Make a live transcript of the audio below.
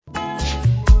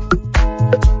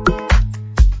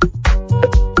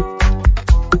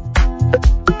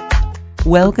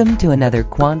Welcome to another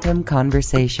Quantum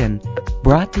Conversation,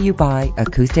 brought to you by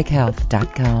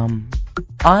AcousticHealth.com.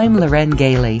 I'm Loren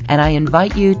Gailey, and I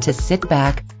invite you to sit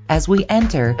back as we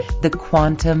enter the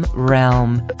quantum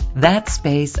realm, that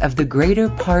space of the greater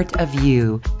part of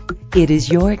you. It is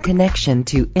your connection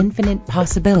to infinite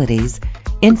possibilities,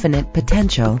 infinite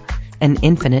potential, and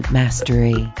infinite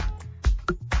mastery.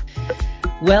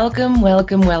 Welcome,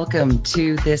 welcome, welcome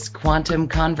to this quantum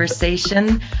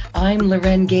conversation. I'm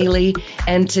Loren Gailey,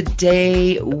 and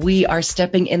today we are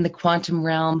stepping in the quantum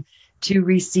realm to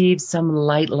receive some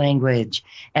light language.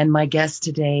 And my guest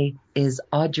today is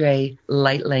Audrey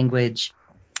Light Language.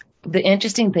 The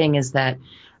interesting thing is that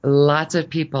lots of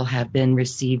people have been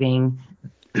receiving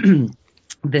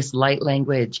this light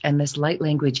language, and this light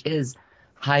language is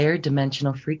higher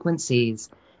dimensional frequencies.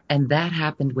 And that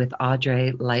happened with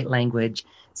Audrey Light Language.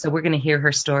 So we're going to hear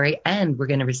her story and we're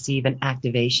going to receive an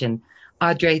activation.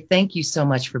 Audrey, thank you so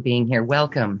much for being here.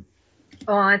 Welcome.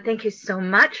 Oh, thank you so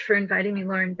much for inviting me,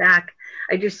 Lauren, back.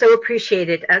 I do so appreciate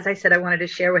it. As I said, I wanted to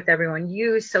share with everyone.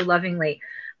 You so lovingly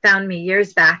found me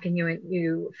years back, and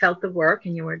you felt the work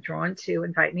and you were drawn to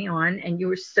invite me on, and you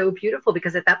were so beautiful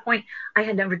because at that point I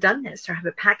had never done this or have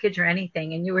a package or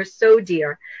anything, and you were so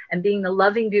dear, and being the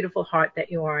loving, beautiful heart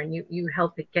that you are, and you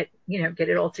helped it get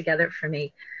it all together for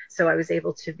me. So I was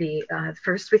able to be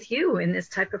first with you in this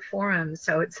type of forum.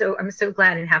 So I'm so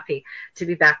glad and happy to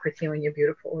be back with you and your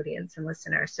beautiful audience and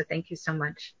listeners. So thank you so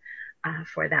much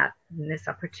for that and this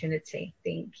opportunity.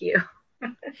 Thank you.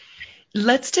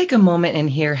 Let's take a moment and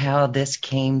hear how this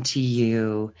came to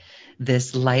you,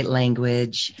 this light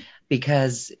language,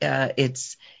 because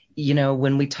it's,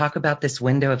 when we talk about this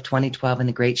window of 2012 and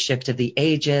the great shift of the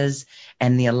ages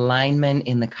and the alignment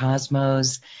in the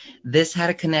cosmos, this had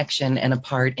a connection and a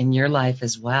part in your life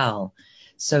as well.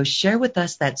 So share with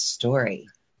us that story.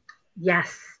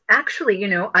 Yes. Actually,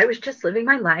 I was just living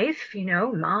my life,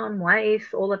 mom,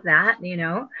 wife, all of that,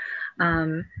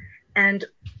 and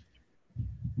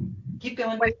keep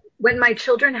going. When my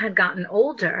children had gotten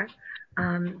older,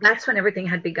 that's when everything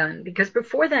had begun. Because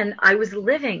before then, I was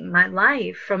living my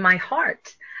life from my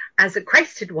heart as a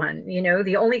Christed one.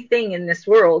 The only thing in this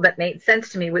world that made sense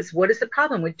to me was, what is the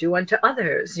problem with do unto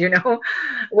others?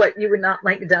 What you would not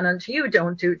like done unto you,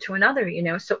 don't do to another.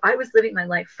 So I was living my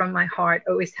life from my heart,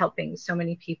 always helping so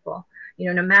many people.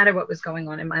 No matter what was going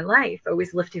on in my life,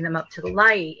 always lifting them up to the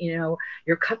light.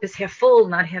 Your cup is half full,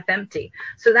 not half empty.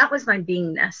 So that was my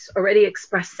beingness already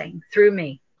expressing through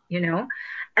me,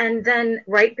 And then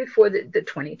right before the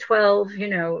 2012,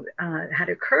 had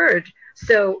occurred.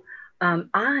 So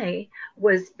I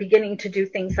was beginning to do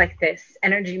things like this,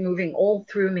 energy moving all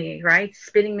through me, right?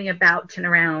 Spinning me about and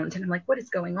around. And I'm like, what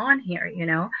is going on here?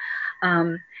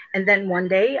 And then one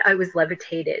day I was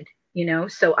levitated.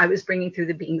 So I was bringing through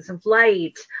the beings of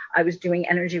light. I was doing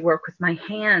energy work with my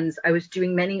hands. I was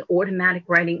doing many automatic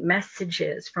writing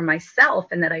messages for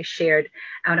myself, and that I shared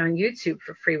out on YouTube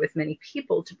for free with many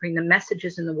people to bring the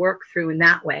messages and the work through in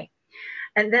that way.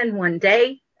 And then one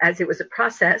day, as it was a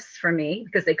process for me,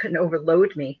 because they couldn't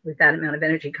overload me with that amount of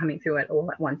energy coming through it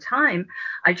all at one time,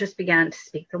 I just began to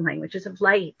speak the languages of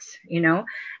light,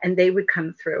 and they would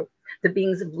come through. The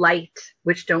beings of light,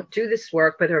 which don't do this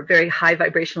work, but are very high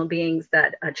vibrational beings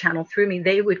that channel through me,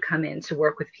 they would come in to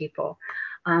work with people.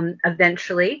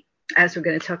 Eventually, as we're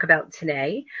going to talk about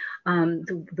today,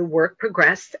 the work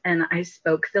progressed, and I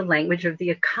spoke the language of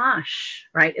the Akash,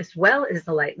 right, as well as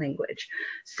the light language.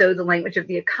 So the language of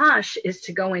the Akash is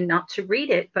to go in, not to read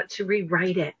it, but to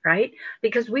rewrite it, right?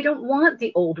 Because we don't want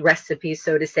the old recipes,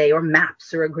 so to say, or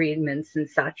maps or agreements and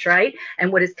such, right?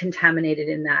 And what is contaminated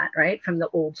in that, right, from the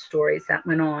old stories that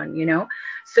went on,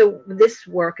 So this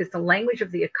work is the language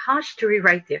of the Akash to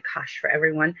rewrite the Akash for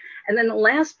everyone. And then the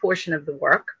last portion of the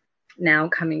work, now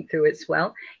coming through as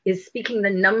well, is speaking the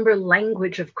number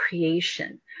language of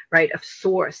creation, right, of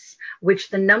source, which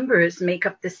the numbers make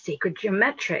up the sacred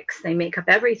geometrics. They make up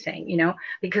everything,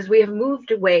 because we have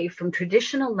moved away from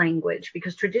traditional language,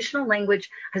 because traditional language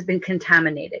has been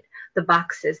contaminated. The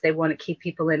boxes they want to keep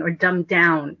people in, or dumbed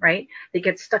down, right? They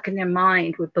get stuck in their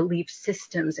mind with belief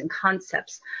systems and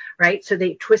concepts, right? So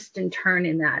they twist and turn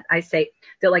in that. I say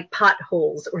they're like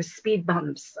potholes or speed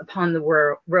bumps upon the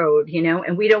road,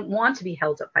 and we don't want to be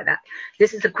held up by that.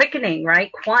 This is a quickening,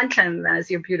 right? Quantum, as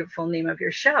your beautiful name of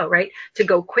your show, right? To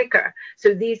go quicker.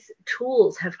 So these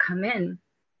tools have come in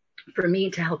for me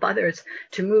to help others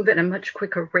to move at a much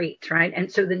quicker rate, right?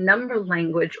 And so the number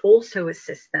language also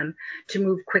assists them to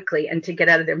move quickly and to get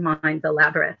out of their mind, the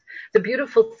labyrinth. The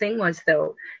beautiful thing was,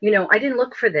 though, I didn't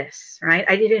look for this, right?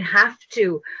 I didn't have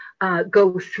to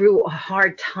go through a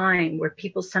hard time, where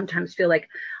people sometimes feel like,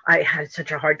 I had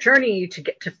such a hard journey to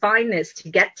get to find this, to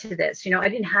get to this. I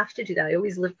didn't have to do that. I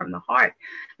always lived from the heart,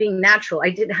 being natural.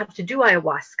 I didn't have to do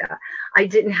ayahuasca. I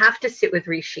didn't have to sit with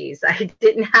rishis. I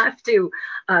didn't have to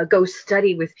go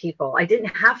study with people. I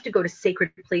didn't have to go to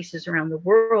sacred places around the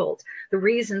world. The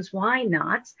reasons why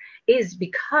not is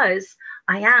because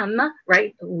I am,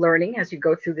 right, learning as you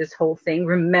go through this whole thing,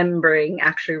 remembering,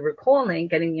 actually recalling,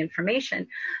 getting the information,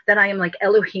 that I am like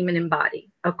Elohim in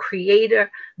embodied, a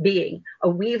creator being, a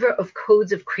weaver of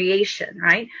codes of creation,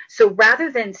 right? So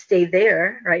rather than stay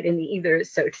there, right, in the ether,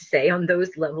 so to say, on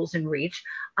those levels and reach,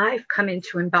 I've come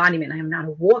into embodiment. I am not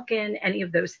a walk-in, any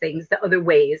of those things, the other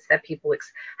ways that people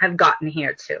have gotten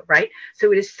here to, right?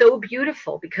 So it is so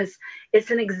beautiful because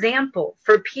it's an example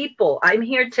for people. I'm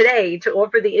here today to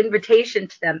offer the invitation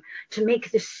to them to make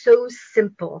this so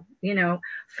simple,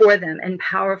 for them, and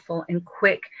powerful and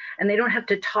quick. And they don't have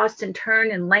to toss and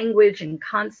turn in language and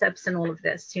concepts and all of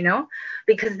this,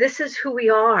 because this is who we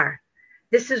are.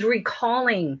 This is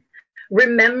recalling,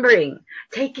 remembering,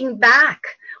 taking back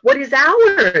what is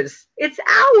ours. It's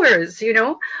ours,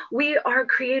 We are a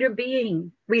creator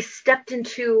being. We stepped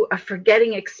into a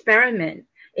forgetting experiment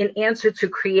in answer to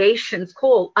creation's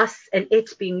call, us and it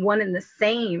being one and the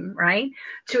same, right?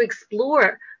 To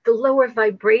explore the lower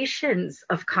vibrations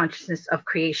of consciousness of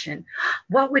creation.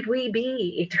 What would we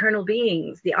be, eternal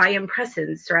beings, the I am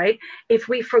presence, right? If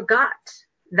we forgot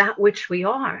that which we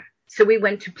are. So we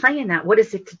went to play in that. What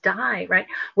is it to die, right?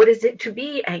 What is it to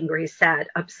be angry, sad,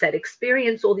 upset,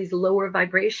 experience all these lower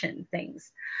vibration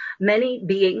things? Many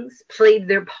beings played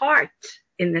their part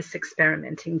in this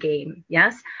experimenting game,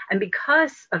 yes? And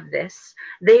because of this,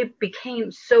 they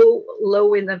became so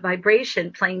low in the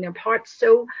vibration, playing their part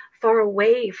so far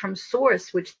away from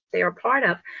source, which they are part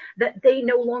of, that they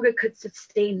no longer could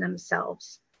sustain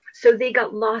themselves. So they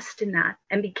got lost in that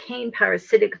and became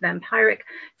parasitic, vampiric,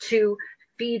 to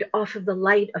feed off of the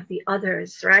light of the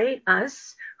others, right?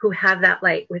 Us who have that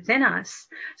light within us.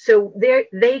 So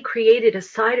they created a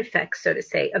side effect, so to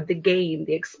say, of the game,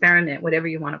 the experiment, whatever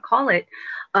you want to call it,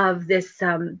 of this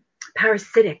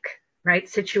parasitic, right,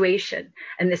 situation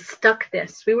and this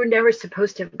stuckness. We were never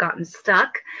supposed to have gotten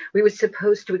stuck. We were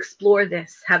supposed to explore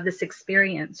this, have this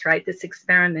experience, right, this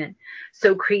experiment.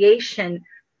 So creation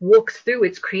walks through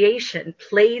its creation,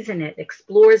 plays in it,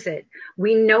 explores it.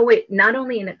 We know it not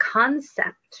only in a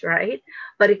concept, right,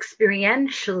 but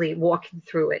experientially walking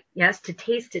through it. Yes, to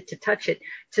taste it, to touch it,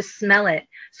 to smell it.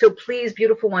 So please,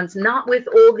 beautiful ones, not with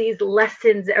all these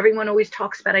lessons everyone always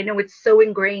talks about. I know it's so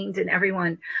ingrained in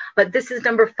everyone, but this is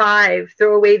number 5,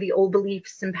 throw away the old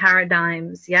beliefs and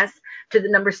paradigms. Yes, to the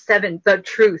number 7, the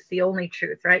truth, the only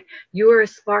truth, right? You are a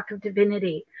spark of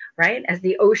divinity, right? As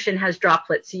the ocean has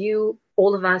droplets,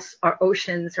 all of us are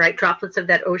oceans, right? Droplets of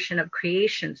that ocean of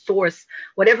creation, source,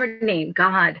 whatever name,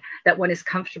 God, that one is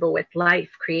comfortable with, life,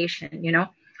 creation,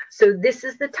 So this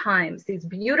is the times, these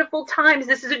beautiful times.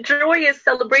 This is a joyous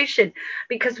celebration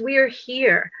because we are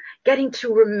here getting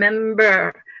to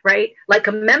remember, right? Like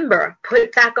a member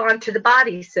put back onto the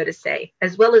body, so to say,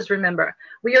 as well as remember.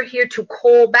 We are here to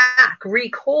call back,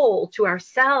 recall to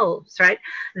ourselves, right?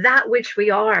 That which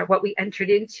we are, what we entered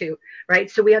into,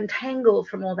 right? So we untangle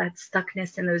from all that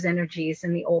stuckness and those energies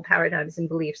and the old paradigms and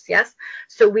beliefs, yes?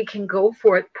 So we can go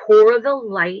forth, pour the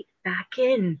light back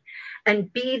in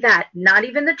and be that, not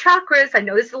even the chakras. I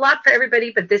know this is a lot for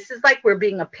everybody, but this is like we're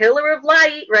being a pillar of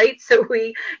light, right? So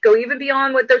we go even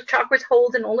beyond what those chakras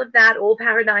hold and all of that, old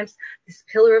paradigms, this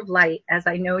pillar of light, as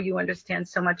I know you understand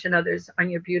so much and others on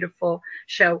your beautiful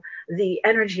show, the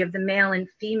energy of the male and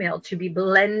female to be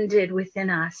blended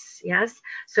within us, yes?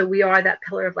 So we are that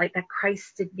pillar of light, that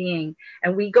Christed being,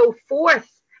 and we go forth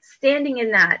standing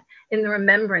in that, in the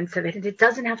remembrance of it. And it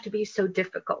doesn't have to be so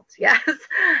difficult, yes?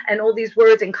 And all these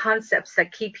words and concepts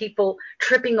that keep people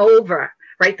tripping over,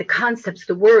 right? The concepts,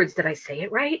 the words, did I say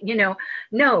it right?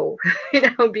 No,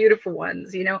 beautiful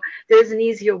ones, there's an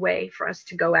easier way for us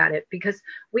to go at it because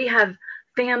we have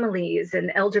families and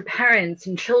elder parents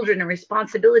and children and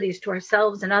responsibilities to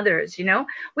ourselves and others,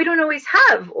 we don't always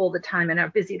have all the time in our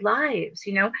busy lives,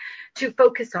 to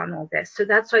focus on all this. So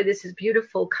that's why this is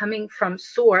beautiful coming from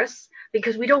source,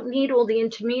 because we don't need all the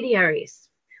intermediaries.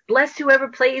 Bless whoever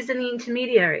plays in the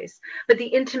intermediaries. But the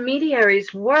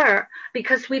intermediaries were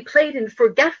because we played in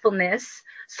forgetfulness.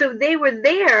 So they were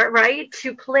there, right,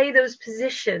 to play those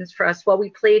positions for us while we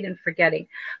played in forgetting.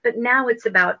 But now it's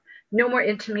about no more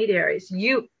intermediaries.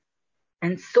 You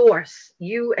and source,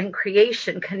 you and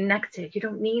creation connected. You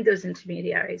don't need those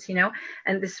intermediaries,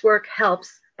 and this work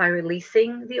helps by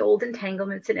releasing the old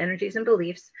entanglements and energies and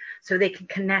beliefs so they can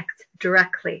connect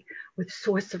directly with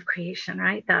source of creation,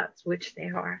 right? That's which they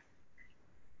are.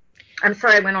 I'm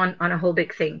sorry I went on a whole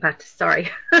big thing, but sorry.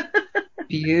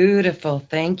 Beautiful.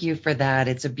 Thank you for that.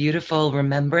 It's a beautiful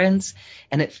remembrance,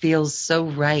 and it feels so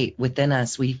right within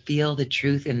us. We feel the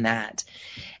truth in that.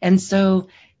 And so,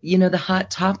 the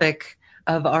hot topic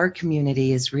of our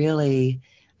community is really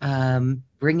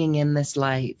bringing in this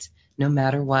light no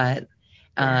matter what,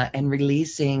 and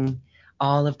releasing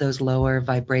all of those lower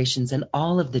vibrations and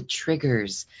all of the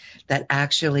triggers that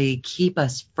actually keep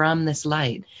us from this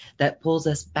light, that pulls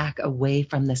us back away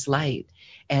from this light.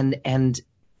 And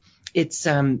it's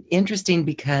interesting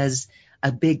because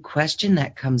a big question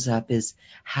that comes up is,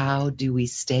 how do we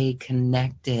stay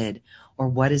connected? Or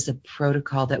what is a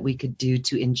protocol that we could do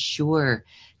to ensure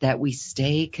that we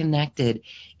stay connected,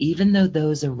 even though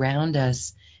those around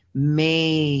us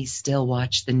may still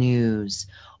watch the news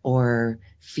or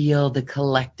feel the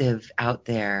collective out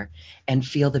there and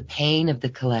feel the pain of the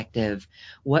collective?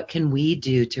 What can we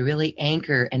do to really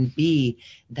anchor and be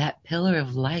that pillar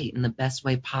of light in the best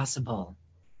way possible?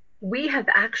 We have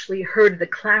actually heard the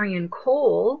clarion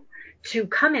call to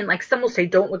come in, like some will say,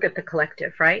 don't look at the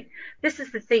collective, right? This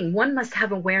is the thing. One must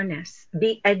have awareness,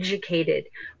 be educated.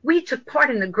 We took part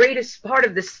in the greatest part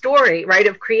of the story, right,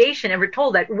 of creation ever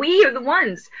told, that we are the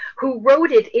ones who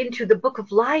wrote it into the book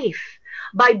of life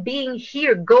by being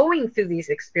here, going through these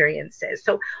experiences.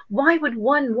 So why would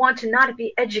one want to not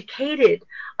be educated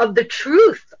of the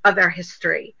truth of our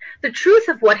history, the truth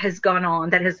of what has gone on,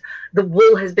 that the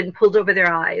wool has been pulled over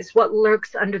their eyes, what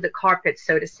lurks under the carpet,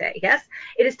 so to say? Yes,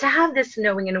 it is to have this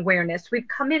knowing and awareness. We've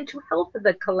come in to help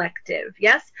the collective.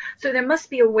 Yes, so there must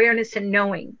be awareness and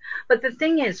knowing. But the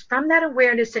thing is, from that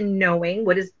awareness and knowing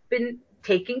what has been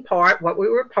taking part, what we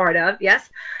were part of, yes,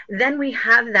 then we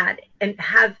have that and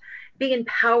be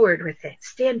empowered with it,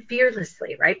 stand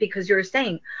fearlessly, right? Because you're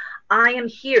saying, I am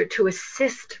here to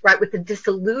assist, right, with the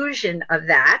disillusion of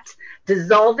that,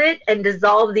 dissolve it and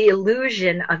dissolve the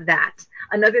illusion of that.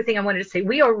 Another thing I wanted to say,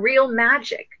 we are real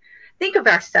magic. Think of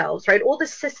ourselves, right? All the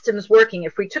systems working.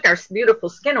 If we took our beautiful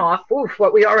skin off, oof,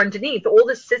 what we are underneath, all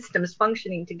the systems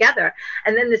functioning together,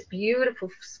 and then this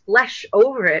beautiful flesh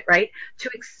over it, right?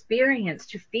 To experience,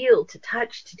 to feel, to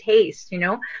touch, to taste,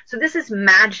 So this is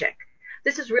magic.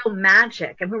 This is real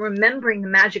magic, and we're remembering the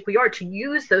magic we are, to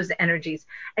use those energies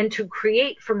and to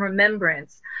create from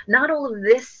remembrance, not all of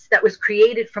this that was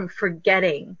created from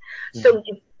forgetting. Yeah. So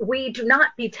we do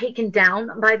not be taken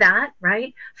down by that,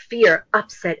 right? Fear,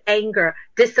 upset, anger,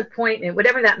 disappointment,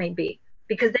 whatever that may be,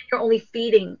 because then you're only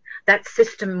feeding that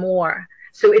system more.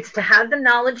 So it's to have the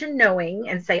knowledge and knowing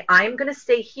and say, I'm going to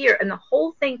stay here. And the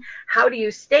whole thing, how do you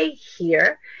stay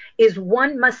here, is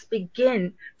one must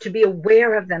begin to be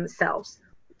aware of themselves,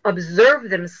 observe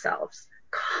themselves,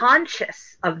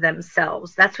 conscious of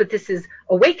themselves. That's what this is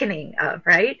awakening of,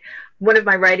 right? One of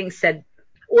my writings said,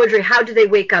 Audrey, how do they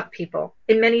wake up people?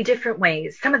 In many different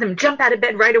ways. Some of them jump out of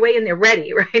bed right away and they're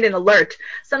ready, right, and alert.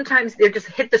 Sometimes they're just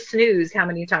hit the snooze how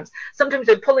many times. Sometimes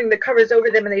they're pulling the covers over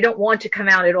them and they don't want to come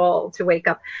out at all to wake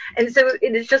up. And so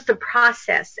it is just a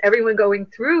process. Everyone going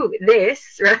through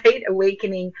this, right,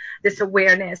 awakening this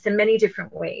awareness in many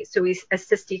different ways. So we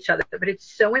assist each other. But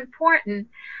it's so important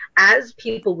as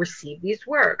people receive these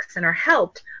works and are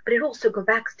helped, but it also goes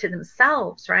back to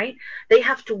themselves, right? They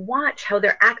have to watch how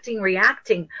they're acting,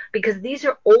 reacting, because these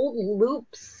are old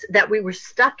loops that we were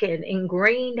stuck in,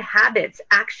 ingrained habits,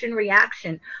 action,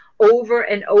 reaction, over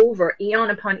and over, eon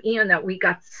upon eon, that we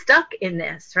got stuck in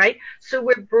this, right? So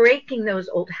we're breaking those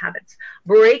old habits,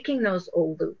 breaking those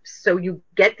old loops. So you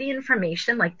get the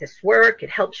information like this work, it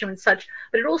helps you and such,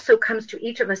 but it also comes to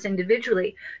each of us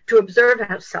individually to observe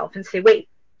ourselves and say, wait,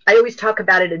 I always talk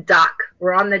about it, a dock.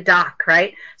 We're on the dock,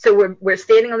 right? So we're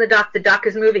standing on the dock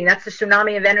is moving. That's the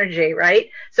tsunami of energy,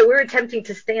 right? So we're attempting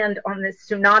to stand on this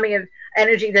tsunami of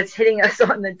energy that's hitting us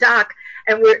on the dock,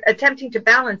 and we're attempting to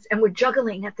balance, and we're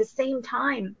juggling at the same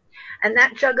time. And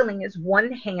that juggling is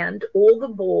one hand, all the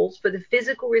balls for the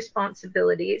physical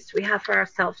responsibilities we have for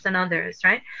ourselves and others,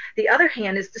 right? The other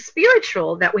hand is the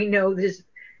spiritual, that we know is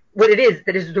what it is,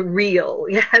 that is the real,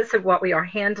 yes, of what we are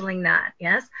handling that,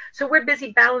 yes? So we're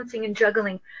busy balancing and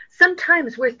juggling.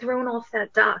 Sometimes we're thrown off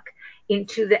that dock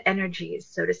into the energies,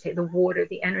 so to say, the water,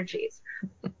 the energies.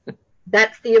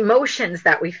 That's the emotions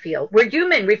that we feel. We're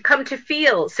human. We've come to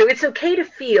feel. So it's okay to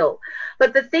feel.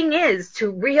 But the thing is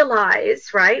to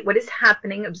realize, right, what is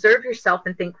happening, observe yourself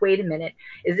and think, wait a minute,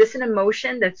 is this an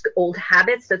emotion that's old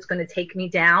habits that's going to take me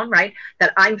down, right?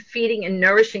 That I'm feeding and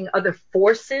nourishing other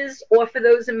forces off of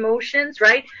those emotions,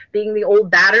 right? Being the old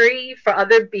battery for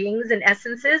other beings and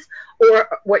essences.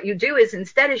 Or what you do is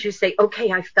instead is you say,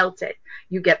 okay, I felt it.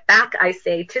 You get back, I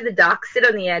say, to the dock, sit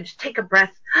on the edge, take a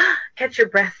breath, catch your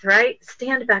breath, right?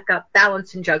 Stand back up,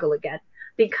 balance and juggle again.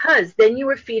 Because then you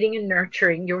are feeding and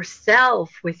nurturing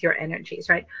yourself with your energies,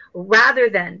 right? Rather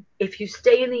than if you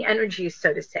stay in the energies,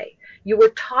 so to say, you were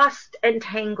tossed and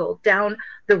tangled down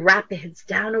the rapids,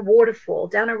 down a waterfall,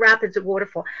 down a rapids, a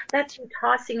waterfall. That's you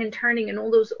tossing and turning in all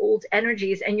those old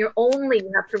energies. And you're only,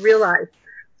 you have to realize,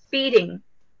 feeding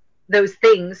those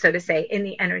things, so to say, in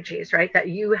the energies, right? That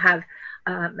you have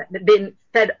been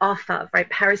fed off of, right?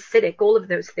 Parasitic, all of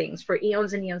those things for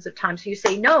eons and eons of time. So you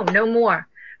say, no, no more,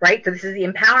 right? So this is the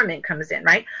empowerment comes in,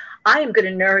 right? I am going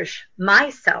to nourish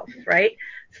myself, right?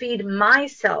 Feed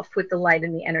myself with the light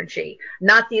and the energy,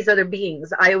 not these other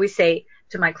beings. I always say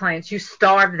to my clients, you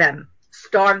starve them,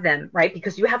 right?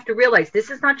 Because you have to realize this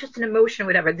is not just an emotion or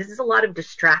whatever. This is a lot of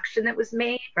distraction that was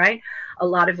made, right? A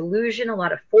lot of illusion, a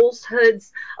lot of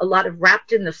falsehoods, a lot of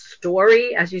wrapped in the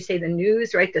story, as you say, the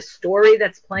news, right? The story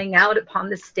that's playing out upon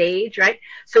the stage, right?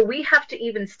 So we have to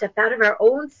even step out of our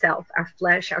own self, our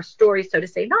flesh, our story, so to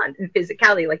say, not in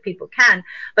physicality like people can,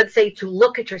 but say to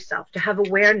look at yourself, to have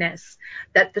awareness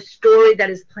that the story that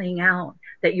is playing out,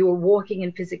 that you are walking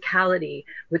in physicality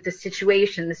with the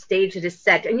situation, the stage that is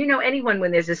set. And you know, anyone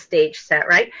when there's a stage set,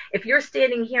 right? If you're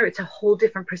standing here, it's a whole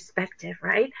different perspective,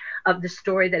 right? Of the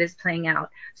story that is playing out.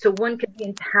 So one can be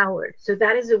empowered. So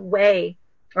that is a way,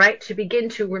 right, to begin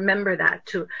to remember that,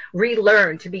 to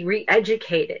relearn, to be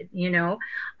re-educated, you know,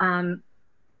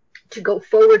 to go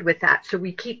forward with that. So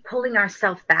we keep pulling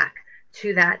ourselves back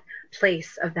to that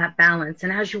place of that balance.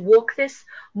 And as you walk this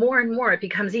more and more, it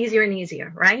becomes easier and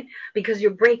easier, right? Because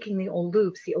you're breaking the old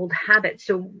loops, the old habits.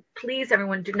 So please,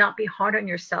 everyone, do not be hard on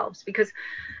yourselves, because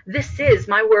this is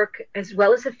my work as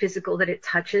well as the physical that it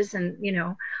touches and, you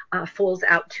know, falls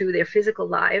out to their physical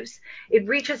lives. It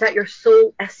reaches at your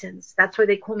soul essence. That's why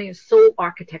they call me a soul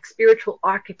architect, spiritual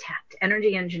architect,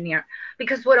 energy engineer.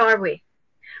 Because what are we?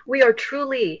 We are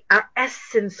truly our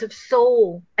essence of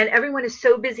soul. And everyone is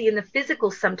so busy in the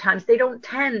physical sometimes they don't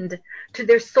tend to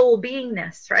their soul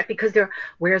beingness, right? Because they're,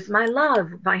 where's my love,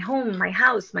 my home, my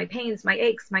house, my pains, my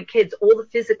aches, my kids, all the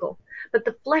physical. But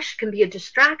the flesh can be a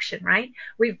distraction, right?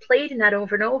 We've played in that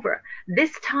over and over.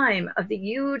 This time of the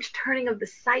huge turning of the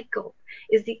cycle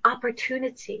is the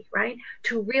opportunity, right?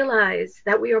 To realize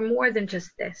that we are more than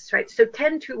just this, right? So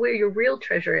tend to where your real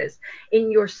treasure is,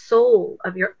 in your soul,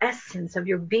 of your essence, of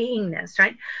your beingness,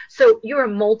 right? So you're a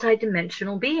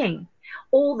multidimensional being.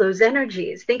 All those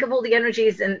energies, think of all the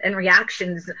energies and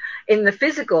reactions in the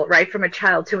physical, right, from a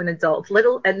child to an adult,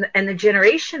 little, and the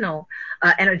generational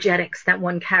energetics that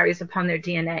one carries upon their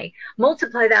DNA.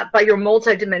 Multiply that by your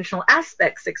multidimensional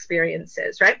aspects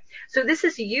experiences, right? So this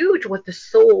is huge, what the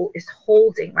soul is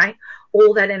holding, right?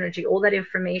 All that energy, all that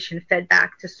information fed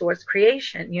back to source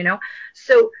creation, you know?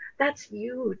 So that's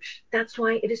huge. That's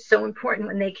why it is so important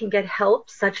when they can get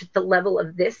help, such at the level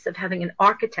of this, of having an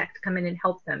architect come in and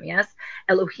help them. Yes.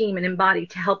 Elohim and embody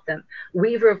to help them.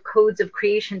 Weaver of codes of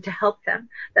creation to help them.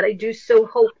 That I do so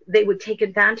hope they would take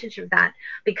advantage of that,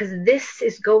 because this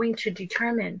is going to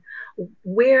determine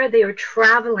where they are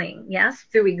traveling. Yes.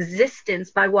 Through existence,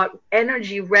 by what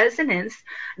energy resonance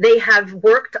they have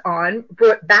worked on,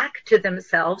 brought back to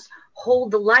themselves,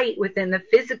 hold the light within the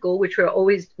physical, which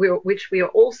we are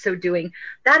also doing.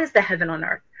 That is the heaven on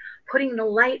earth, putting the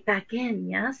light back in.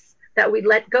 Yes, that we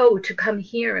let go to come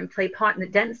here and play part in the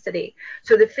density.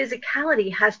 So the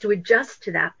physicality has to adjust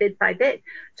to that bit by bit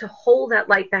to hold that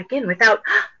light back in without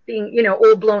being, you know,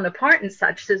 all blown apart and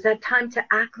such. So there's that time to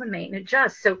acclimate and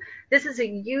adjust. So this is a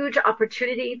huge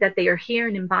opportunity that they are here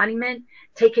in embodiment,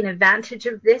 taking advantage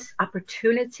of this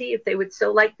opportunity, if they would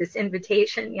so like, this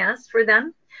invitation, yes, for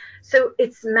them. So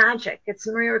it's magic. It's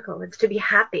a miracle. It's to be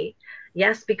happy.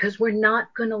 Yes, because we're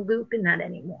not going to loop in that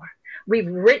anymore. We've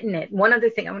written it. One other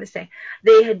thing I want to say,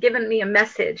 they had given me a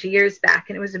message years back,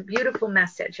 and it was a beautiful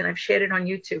message, and I've shared it on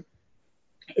YouTube.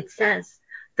 It says,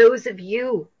 those of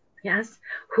you, yes,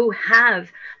 who have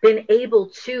been able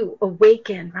to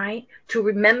awaken, right, to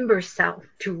remember self,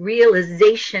 to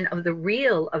realization of the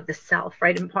real of the self,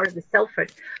 right, and part of the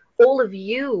selfhood, all of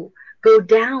you go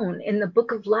down in the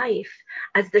book of life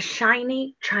as the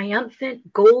shiny,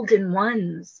 triumphant, golden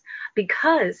ones,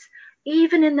 because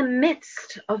even in the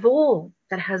midst of all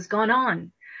that has gone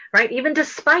on, right, even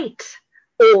despite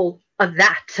all of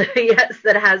that, yes,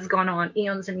 that has gone on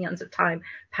eons and eons of time,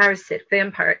 parasite,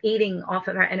 vampire, eating off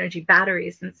of our energy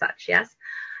batteries and such, yes.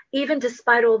 Even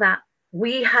despite all that,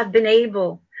 we have been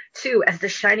able to, as the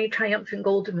shiny, triumphant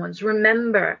golden ones,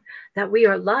 remember that we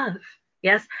are love,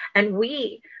 yes, and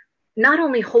we not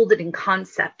only hold it in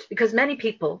concept, because many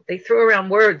people, they throw around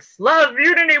words, love,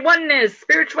 unity, oneness,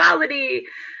 spirituality,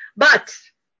 but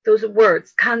those are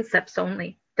words, concepts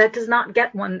only. That does not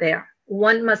get one there.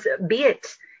 One must be it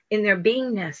in their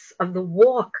beingness of the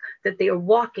walk that they are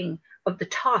walking, of the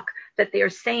talk that they are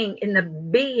saying in the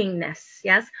beingness.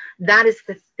 Yes, that is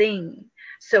the thing.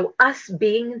 So us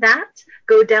being that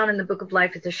go down in the book of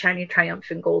life as the shiny,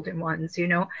 triumphant, golden ones, you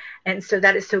know? And so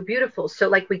that is so beautiful. So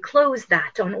like we close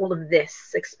that on all of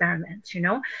this experiment, you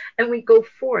know, and we go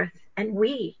forth and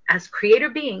we as creator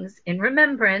beings in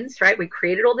remembrance, right? We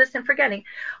created all this in forgetting.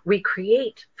 We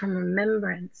create from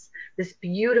remembrance this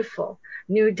beautiful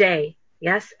new day.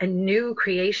 Yes, a new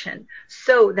creation,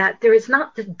 so that there is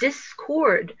not the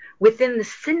discord within the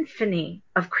symphony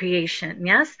of creation,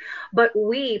 yes, but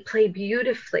we play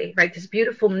beautifully, right? This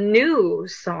beautiful new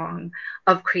song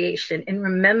of creation in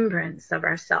remembrance of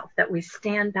ourselves, that we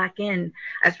stand back in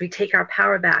as we take our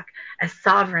power back as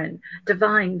sovereign,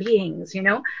 divine beings, you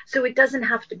know? So it doesn't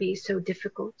have to be so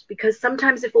difficult, because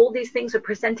sometimes if all these things are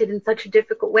presented in such a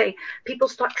difficult way, people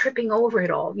start tripping over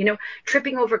it all, you know,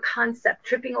 tripping over concept,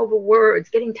 tripping over words,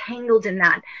 getting tangled in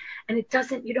that. And it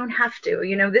doesn't, you don't have to,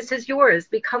 you know, this is yours.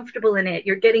 Be comfortable in it.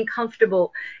 You're getting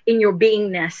comfortable in your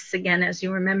beingness again as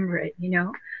you remember it, you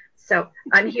know? So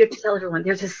I'm here to tell everyone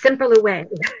there's a simpler way.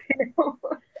 You know?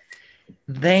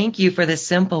 Thank you for this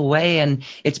simple way. And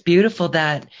it's beautiful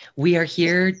that we are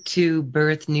here to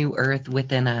birth new earth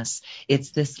within us.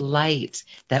 It's this light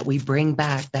that we bring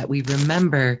back, that we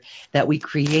remember, that we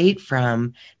create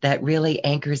from, that really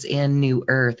anchors in new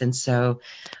earth. And so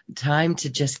time to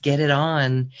just get it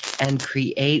on and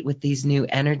create with these new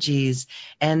energies.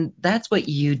 And that's what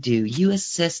you do. You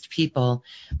assist people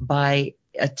by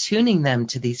attuning them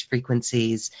to these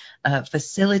frequencies,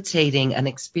 facilitating an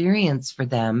experience for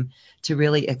them to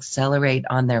really accelerate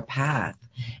on their path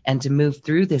and to move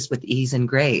through this with ease and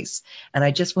grace. And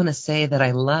I just want to say that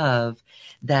I love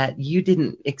that you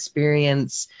didn't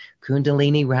experience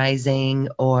Kundalini rising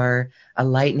or a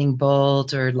lightning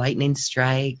bolt or lightning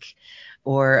strike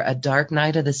or a dark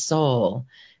night of the soul,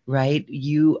 right?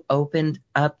 You opened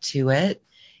up to it.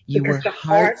 You Because were the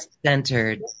heart,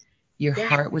 heart-centered. Your yeah,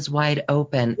 heart was wide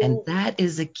open. And that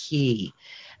is a key,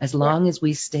 as long as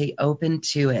we stay open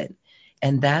to it.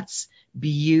 And that's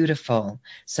beautiful.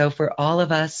 So for all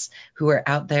of us who are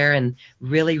out there and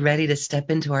really ready to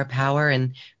step into our power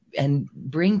and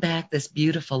bring back this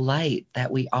beautiful light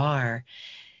that we are,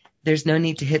 there's no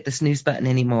need to hit the snooze button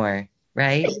anymore,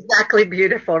 right? exactly,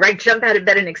 beautiful, right? Jump out of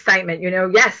bed in excitement, you know?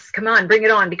 Yes, come on, bring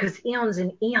it on, because eons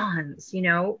and eons, you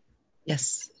know,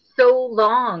 Yes. so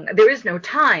long. There is no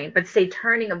time, but say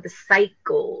turning of the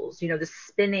cycles, you know, the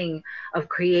spinning of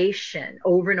creation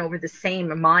over and over, the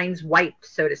same, minds wiped,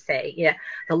 so to say. Yeah,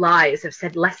 the lies have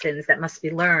said lessons that must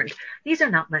be learned. These are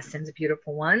not lessons,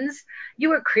 beautiful ones.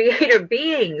 You are creator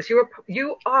beings.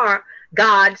 You are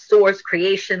God, source,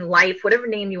 creation, life, whatever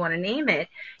name you want to name it,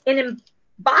 in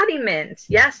embodiment.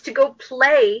 Yes, to go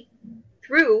play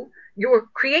through your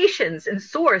creations and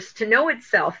source to know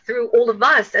itself through all of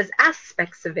us as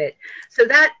aspects of it. So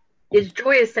that is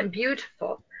joyous and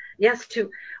beautiful. Yes,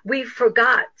 we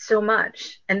forgot so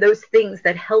much and those things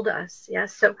that held us.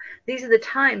 Yes, so these are the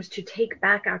times to take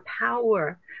back our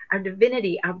power, our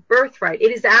divinity, our birthright.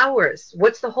 It is ours.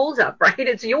 What's the holdup, right?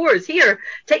 It's yours. Here,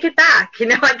 take it back. You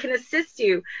know, I can assist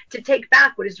you to take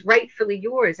back what is rightfully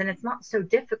yours, and it's not so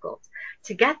difficult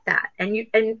to get that. And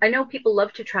I know people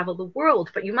love to travel the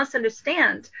world, but you must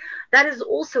understand that is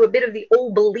also a bit of the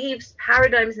old beliefs,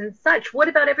 paradigms, and such. What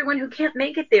about everyone who can't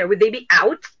make it there? Would they be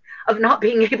out of not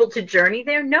being able to journey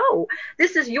there? No,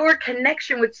 this is your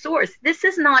connection with source. This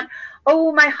is not,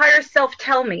 oh, my higher self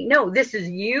tell me. No, this is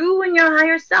you and your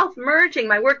higher self merging.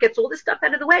 My work gets all this stuff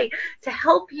out of the way to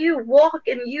help you walk,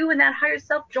 and you and that higher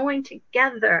self join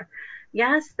together.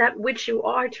 Yes, that which you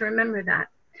are, to remember that.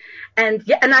 And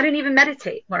yeah, and I didn't even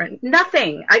meditate, Lauren.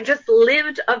 Nothing. I just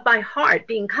lived of my heart,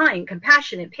 being kind,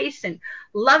 compassionate, patient,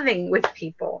 loving with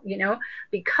people, you know,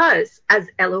 because as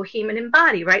Elohim and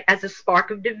embody, right? As a spark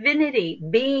of divinity,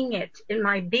 being it in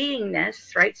my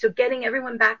beingness, right? So getting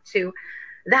everyone back to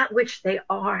that which they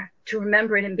are, to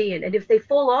remember it and be it. And if they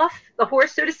fall off the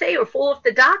horse, so to say, or fall off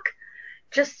the dock,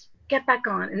 just get back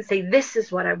on and say, this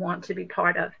is what I want to be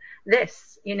part of.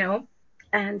 This, you know,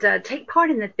 and take part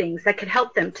in the things that could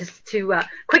help them to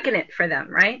quicken it for them,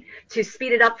 right? To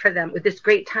speed it up for them with this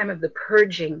great time of the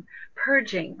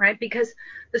purging, right? Because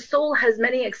the soul has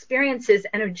many experiences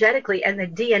energetically, and the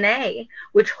DNA,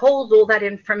 which holds all that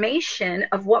information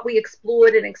of what we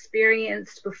explored and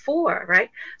experienced before, right?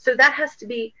 So that has to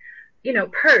be,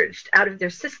 purged out of their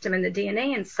system and the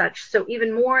DNA and such. So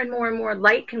even more and more and more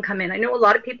light can come in. I know a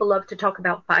lot of people love to talk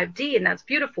about 5D, and that's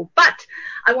beautiful, but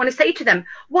I want to say to them,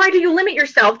 why do you limit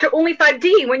yourself to only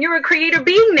 5D when you're a creator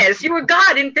beingness? You're a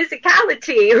God in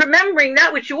physicality, remembering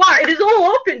that which you are. It is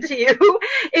all open to you.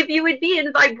 If you would be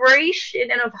in vibration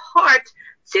and of heart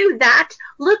to that,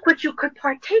 look what you could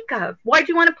partake of. Why do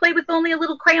you want to play with only a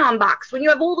little crayon box when you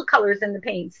have all the colors and the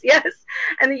paints? Yes,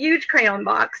 and the huge crayon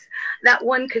box that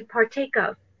one could partake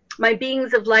of. My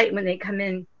beings of light, when they come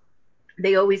in,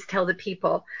 they always tell the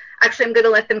people. Actually, I'm going to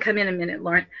let them come in a minute,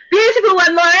 Lauren. Beautiful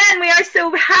one, Lauren. We are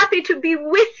so happy to be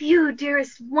with you,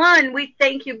 dearest one. We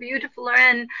thank you, beautiful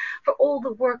Lauren, for all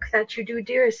the work that you do,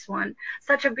 dearest one.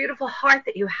 Such a beautiful heart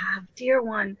that you have, dear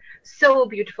one. So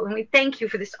beautiful. And we thank you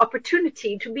for this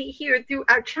opportunity to be here through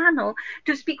our channel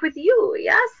to speak with you,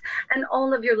 yes, and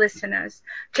all of your listeners.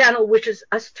 Channel wishes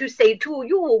us to say to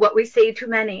you what we say to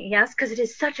many, yes, because it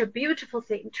is such a beautiful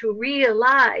thing to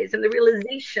realize, and the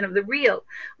realization of the real.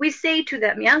 We say to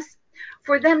them, yes,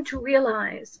 for them to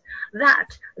realize that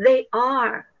they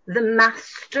are the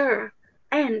master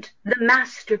and the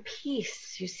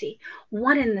masterpiece, you see,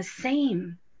 one and the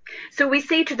same. So we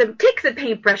say to them, take the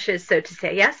paintbrushes, so to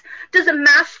say, yes? Does a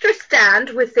master stand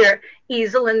with their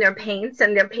easel and their paints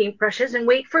and their paintbrushes and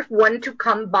wait for one to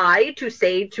come by to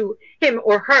say to him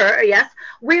or her, yes,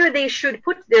 where they should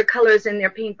put their colors and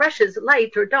their paintbrushes,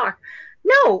 light or dark?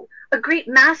 No, a great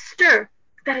master.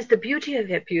 That is the beauty of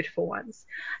it, beautiful ones.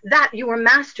 That you are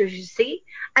masters, you see,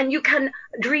 and you can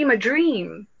dream a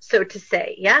dream, so to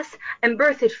say, yes, and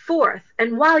birth it forth.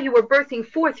 And while you are birthing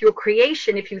forth your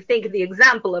creation, if you think of the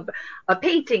example of a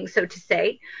painting, so to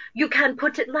say, you can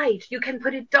put it light, you can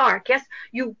put it dark, yes,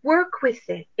 you work with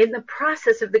it in the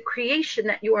process of the creation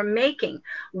that you are making,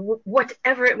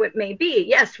 whatever it may be.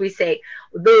 Yes, we say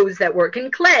those that work in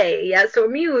clay, yes, or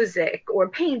music, or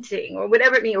painting, or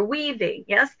whatever it may be, or weaving,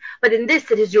 yes, but in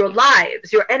this, it is your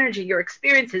lives, your energy, your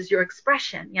experiences, your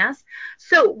expression, yes?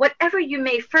 So whatever you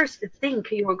may first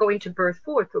think you are going to birth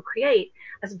forth or create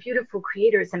as beautiful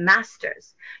creators and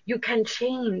masters, you can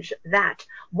change that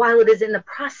while it is in the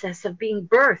process of being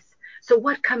birthed. So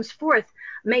what comes forth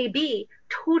may be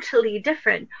totally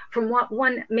different from what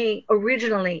one may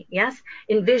originally, yes,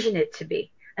 envision it to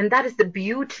be. And that is the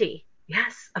beauty,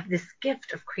 yes, of this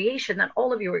gift of creation that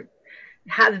all of you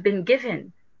have been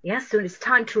given. Yes, so it's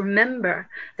time to remember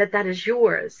that that is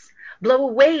yours. Blow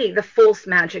away the false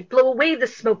magic. Blow away the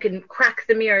smoke and crack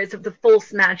the mirrors of the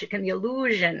false magic and the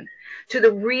illusion to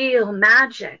the real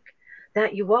magic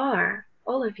that you are.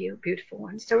 All of you, beautiful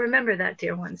ones. So remember that,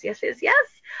 dear ones. Yes, yes, yes.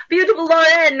 Beautiful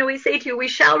Lauren, we say to you, we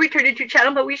shall return to your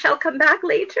channel, but we shall come back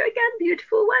later again.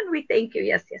 Beautiful one, we thank you.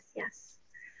 Yes, yes, yes.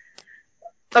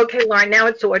 Okay, Lauren, now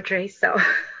it's Audrey, so...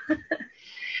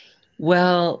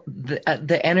 Well,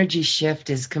 the energy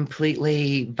shift is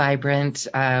completely vibrant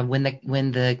when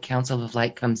the Council of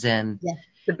Light comes in. Yes,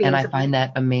 and I find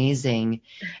that amazing.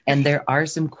 And there are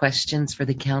some questions for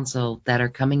the Council that are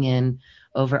coming in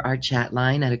over our chat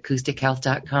line at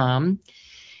acoustichealth.com.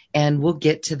 And we'll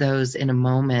get to those in a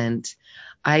moment.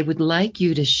 I would like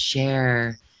you to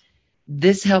share.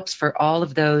 This helps for all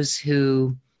of those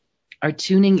who are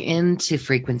tuning into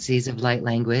frequencies of light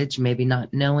language, maybe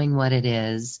not knowing what it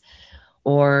is,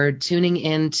 or tuning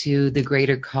into the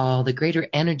greater call, the greater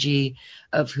energy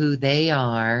of who they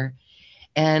are.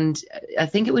 And I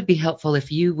think it would be helpful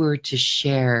if you were to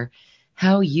share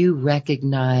how you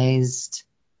recognized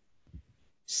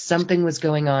something was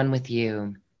going on with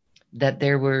you, that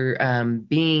there were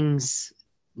beings,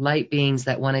 light beings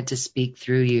that wanted to speak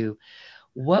through you.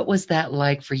 What was that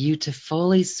like for you to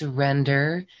fully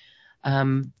surrender?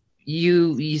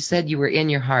 You said you were in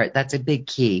your heart. That's a big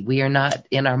key. We are not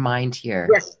in our mind here.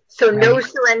 Yes. So right? No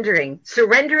surrendering.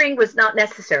 Surrendering was not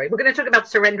necessary. We're going to talk about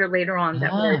surrender later on.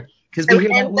 That word. Because we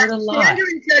hear that word a lot. Surrender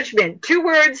and judgment. 2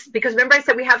 words, because remember I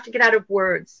said we have to get out of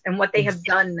words and what they have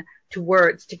done to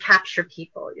words to capture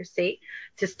people, you see,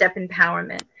 to step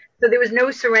empowerment. So there was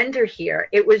no surrender here.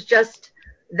 It was just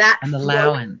that an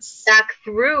allowance back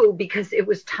through, because it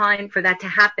was time for that to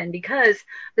happen. Because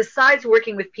besides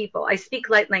working with people, I speak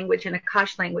light language and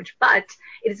Akash language, but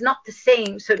it is not the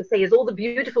same, so to say, as all the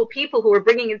beautiful people who are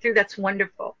bringing it through. That's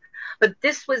wonderful. But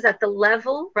this was at the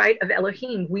level, right, of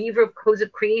Elohim, weaver of codes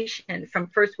of creation, from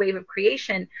first wave of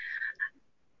creation,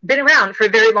 been around for a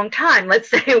very long time, let's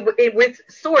say, with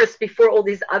source before all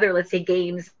these other, let's say,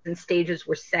 games and stages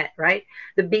were set, right?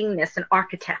 The beingness, an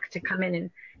architect to come in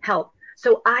and help.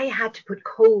 So I had to put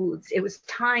codes. It was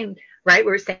time, right?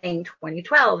 We were saying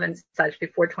 2012 and such,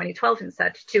 before 2012 and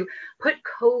such, to put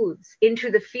codes into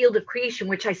the field of creation,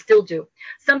 which I still do.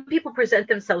 Some people present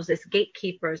themselves as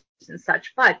gatekeepers and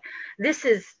such, but this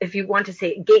is, if you want to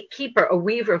say gatekeeper, a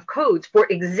weaver of codes for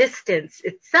existence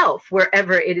itself,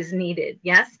 wherever it is needed.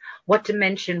 Yes. What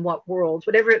dimension, what world,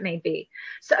 whatever it may be.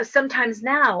 So sometimes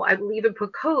now I will even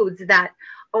put codes that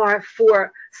are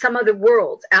for some other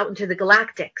world out into the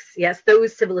galactics. Yes,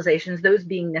 those civilizations, those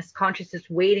beingness, consciousness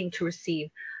waiting to receive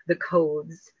the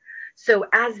codes. So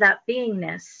as that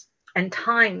beingness and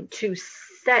time to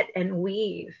set and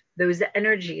weave those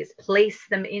energies, place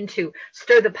them into,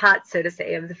 stir the pot, so to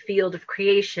say, of the field of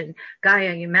creation,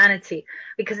 Gaia, humanity.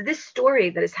 Because this story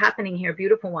that is happening here,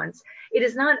 beautiful ones, it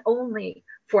is not only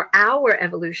for our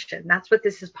evolution. That's what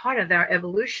this is part of, our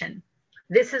evolution.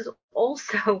 This is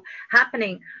also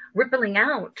happening, rippling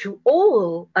out to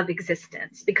all of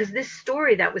existence, because this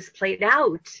story that was played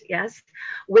out, yes,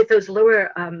 with those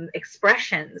lower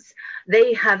expressions,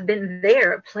 they have been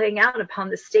there playing out upon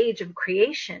the stage of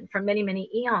creation for many, many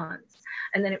eons.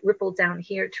 And then it rippled down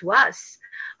here to us.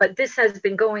 But this has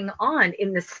been going on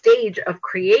in the stage of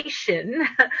creation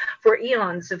for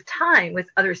eons of time, with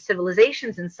other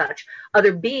civilizations and such,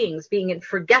 other beings being in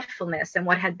forgetfulness and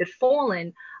what had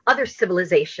befallen other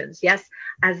civilizations. Yes,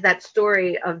 as that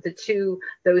story of the two,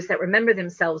 those that remember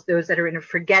themselves, those that are in a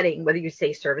forgetting, whether you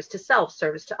say service to self,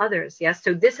 service to others. Yes,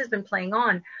 so this has been playing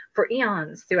on for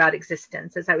eons throughout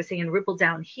existence, as I was saying, ripple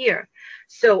down here.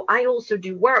 So I also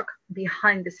do work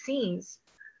behind the scenes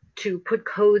to put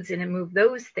codes in and move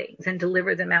those things and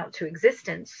deliver them out to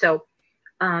existence. So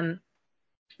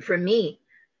for me,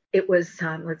 it was,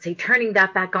 let's say, turning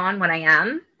that back on when I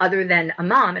am, other than a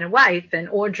mom and a wife and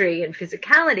Audrey and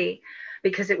physicality,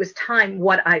 because it was time,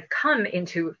 what I've come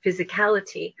into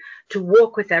physicality, to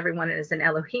walk with everyone as an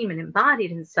Elohim and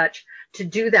embodied and such, to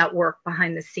do that work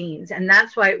behind the scenes. And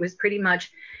that's why it was pretty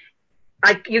much,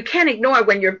 you can't ignore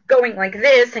when you're going like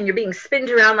this and you're being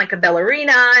spinned around like a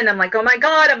ballerina. And I'm like, oh my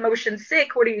God, I'm motion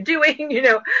sick. What are you doing?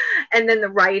 And then the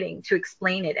writing to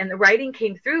explain it. And the writing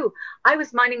came through. I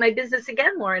was minding my business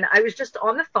again, Lauren. I was just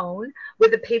on the phone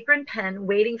with a paper and pen,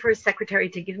 waiting for a secretary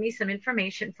to give me some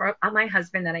information on my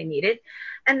husband that I needed.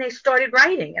 And they started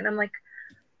writing. And I'm like,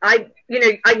 I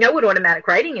know what automatic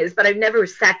writing is, but I've never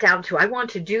sat down I want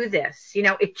to do this.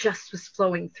 It just was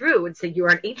flowing through and said,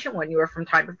 you're an ancient one. You are from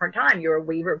time before time. You're a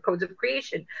weaver of codes of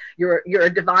creation. You're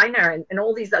a diviner and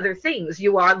all these other things.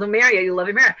 You are Lemuria. You love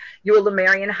Lemuria. You're a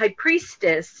Lemurian high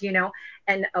priestess,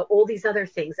 and all these other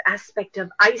things, aspect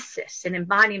of Isis, an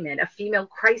embodiment, a female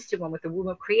Christed one with the womb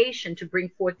of creation to bring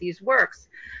forth these works.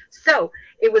 So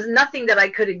it was nothing that I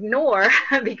could ignore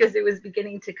because it was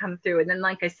beginning to come through. And then,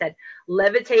 like I said,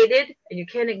 levitated, and you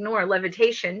can't ignore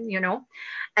levitation,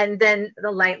 and then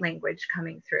the light language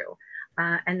coming through.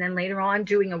 And then later on,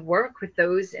 doing a work with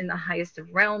those in the highest of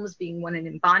realms, being one an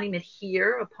embodiment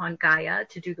here upon Gaia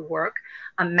to do the work,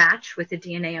 a match with the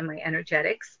DNA and my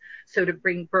energetics. So to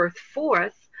bring birth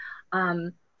forth,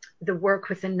 the work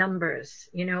with the numbers,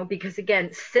 because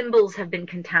again, symbols have been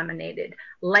contaminated,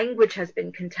 language has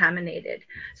been contaminated.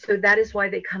 So that is why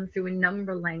they come through in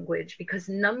number language, because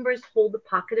numbers hold the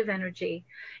pocket of energy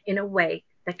in a way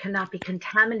that cannot be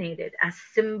contaminated as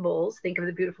symbols. Think of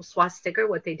the beautiful swastika,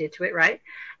 what they did to it, right?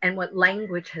 And what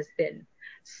language has been.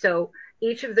 So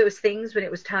each of those things, when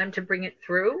it was time to bring it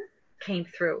through, came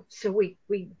through. So we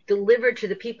delivered to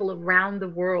the people around the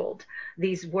world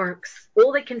these works.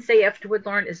 All they can say afterward,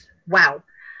 Lauren, is wow.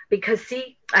 Because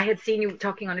see, I had seen you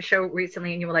talking on a show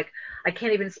recently and you were like, I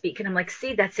can't even speak. And I'm like,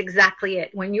 see, that's exactly it.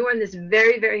 When you're in this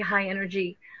very, very high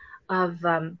energy of,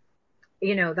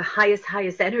 the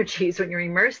highest energies, when you're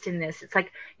immersed in this, it's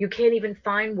like you can't even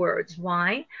find words.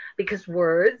 Why? Because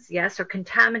words, yes, are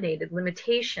contaminated,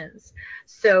 limitations.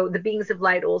 So the beings of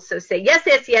light also say, yes,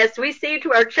 yes, yes. We say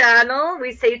to our channel,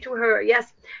 we say to her,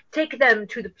 yes, take them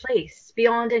to the place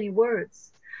beyond any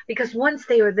words. Because once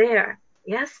they are there,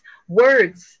 yes,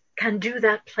 words can do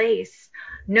that place.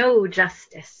 No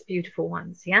justice, beautiful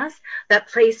ones. Yes, that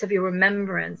place of your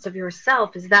remembrance of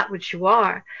yourself is that which you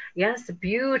are. Yes, a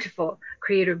beautiful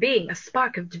creator being, a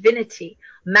spark of divinity,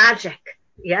 magic.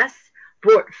 Yes,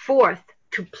 brought forth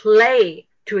to play,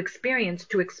 to experience,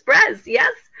 to express.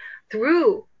 Yes,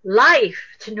 through life,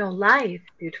 to know life,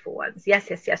 beautiful ones. Yes,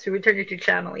 yes, yes. We return you to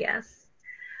channel. Yes.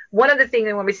 one of the things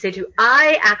I want me to say to you,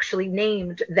 I actually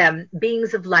named them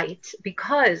beings of light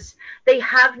because they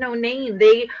have no name.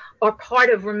 They are part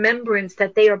of remembrance,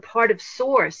 that they are part of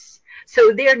source.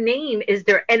 So their name is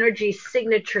their energy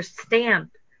signature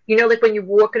stamp. You know, like when you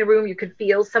walk in a room, you can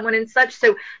feel someone and such.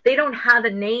 So they don't have a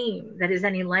name that is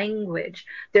any language.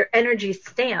 Their energy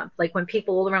stamp, like when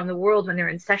people all around the world, when they're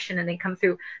in session and they come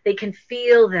through, they can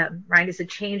feel them, right? As a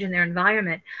change in their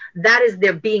environment. That is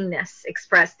their beingness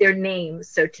expressed, their name,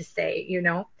 so to say, you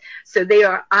know. So they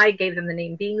are, I gave them the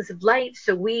name beings of light.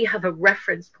 So we have a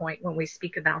reference point when we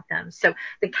speak about them. So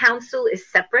the council is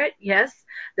separate. Yes.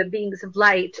 The beings of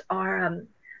light are,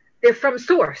 they're from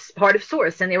source, part of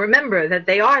source, and they remember that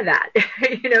they are that,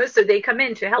 you know, so they come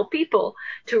in to help people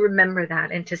to remember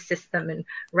that and to assist them and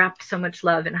wrap so much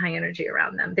love and high energy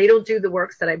around them. They don't do the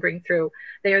works that I bring through.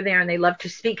 They are there and they love to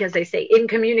speak, as they say, in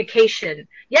communication.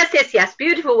 Yes, yes, yes,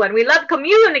 beautiful one. We love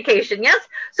communication, yes?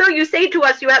 So you say to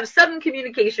us, you have some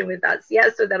communication with us,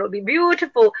 yes? So that'll be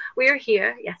beautiful. We're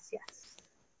here, yes,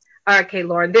 yes. Okay,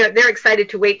 Lauren, they're excited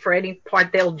to wait for any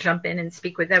part. They'll jump in and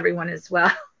speak with everyone as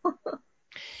well.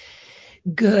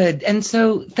 Good. And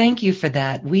so thank you for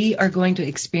that. We are going to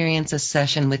experience a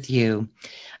session with you,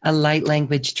 a light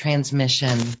language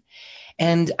transmission.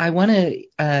 And I want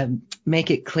to make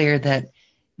it clear that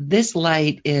this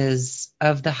light is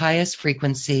of the highest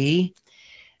frequency.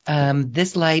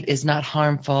 This light is not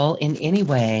harmful in any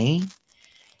way.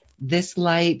 This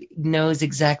light knows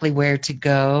exactly where to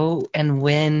go and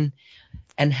when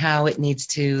and how it needs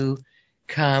to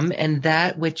come. And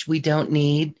that which we don't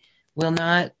need will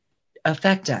not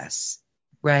affect us,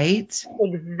 right?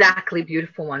 Exactly,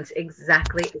 beautiful ones.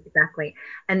 Exactly, exactly.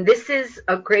 And this is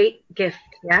a great gift.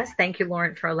 Yes. Thank you,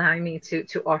 Lauren, for allowing me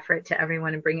to offer it to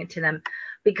everyone and bring it to them.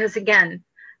 Because again,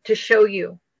 to show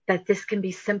you that this can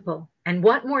be simple. And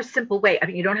what more simple way? I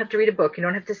mean, you don't have to read a book. You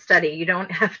don't have to study. You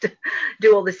don't have to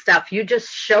do all this stuff. You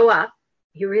just show up,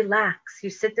 you relax,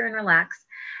 you sit there and relax,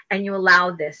 and you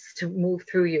allow this to move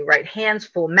through you, right? Hands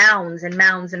full, mounds and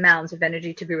mounds and mounds of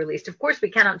energy to be released. Of course,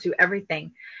 we cannot do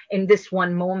everything in this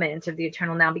one moment of the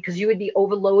eternal now, because you would be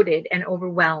overloaded and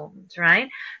overwhelmed, right?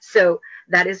 So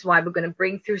that is why we're going to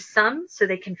bring through some so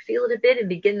they can feel it a bit and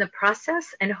begin the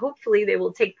process. And hopefully they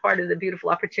will take part of the beautiful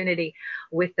opportunity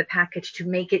with the package to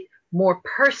make it more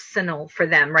personal for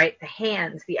them, right? The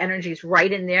hands, the energies right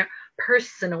in their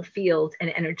personal field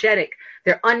and energetic,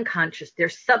 their unconscious, their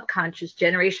subconscious,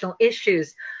 generational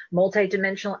issues,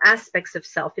 multidimensional aspects of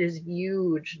self. It is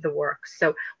huge, the work.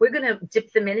 So we're going to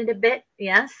dip them in it a bit,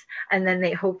 yes, and then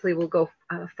they hopefully will go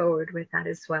forward with that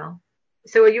as well.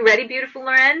 So are you ready, beautiful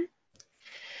Loren?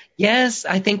 Yes,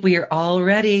 I think we are all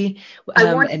ready.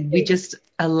 And we just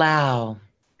allow.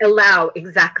 Allow,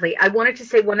 exactly. I wanted to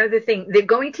say one other thing. They're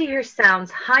going to hear sounds.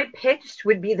 High pitched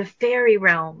would be the fairy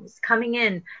realms coming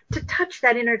in to touch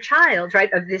that inner child,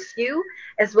 right, of this you,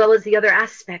 as well as the other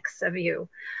aspects of you.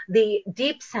 The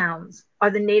deep sounds are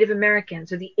the Native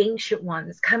Americans or the ancient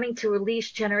ones coming to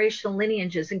release generational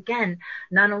lineages, again,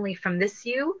 not only from this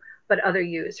you, but other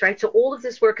yous, right? So all of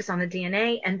this work is on the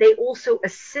DNA, and they also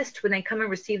assist when they come and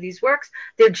receive these works,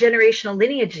 their generational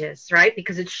lineages, right?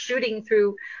 Because it's shooting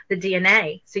through the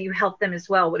DNA. So you help them as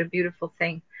well. What a beautiful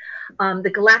thing.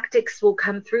 The galactics will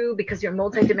come through because you're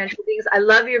multidimensional beings. I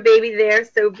love your baby there.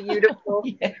 So beautiful.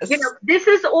 Yes. You know, this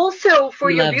is also for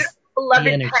your beautiful,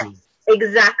 beloved pets.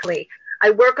 Exactly. I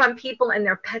work on people and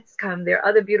their pets come, their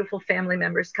other beautiful family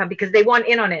members come because they want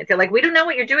in on it. They're like, we don't know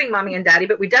what you're doing, mommy and daddy,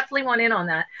 but we definitely want in on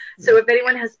that. So if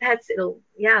anyone has pets,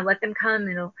 let them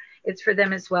come. It's for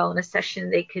them as well. In a session,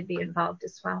 they could be involved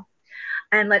as well.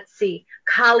 And let's see,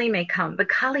 Kali may come, but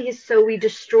Kali is so we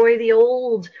destroy the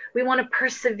old. We want to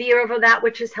persevere over that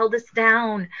which has held us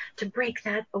down, to break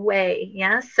that away.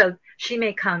 Yes. So she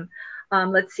may come.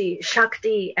 Let's see,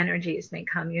 Shakti energies may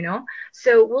come,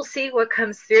 So we'll see what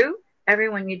comes through.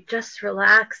 Everyone, you just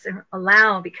relax and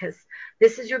allow, because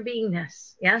this is your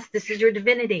beingness. Yes, this is your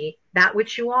divinity, that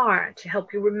which you are, to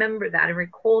help you remember that and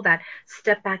recall that,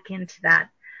 step back into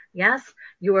that. Yes,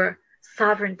 your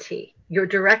sovereignty, your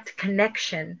direct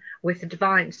connection with the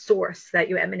divine source that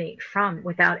you emanate from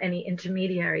without any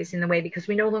intermediaries in the way, because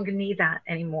we no longer need that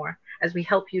anymore as we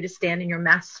help you to stand in your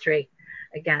mastery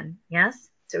again.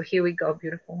 Yes, so here we go,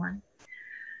 beautiful one.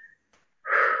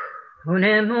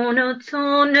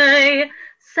 Unemonotone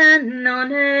senone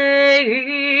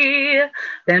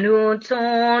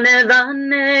benutone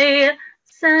vane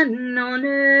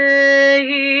senone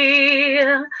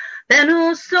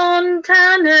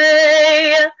benusontane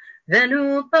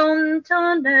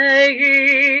venupontane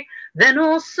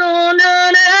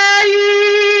venusonane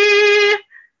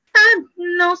and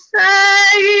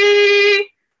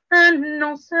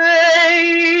no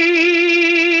say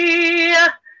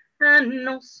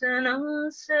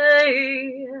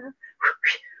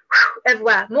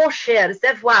Evoa, mon cher,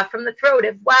 evoa, from the throat,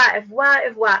 evoa, evoa,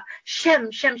 evoa,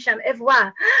 shem, shem, shem,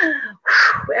 evoa,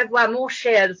 evoa, mon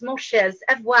cher,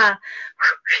 evoa,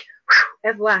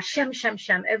 evoa, shem, shem,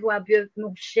 shem, evoa,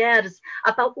 mon cher,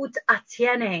 apa ut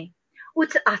atiene,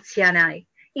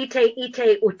 ite,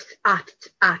 ut,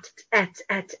 et.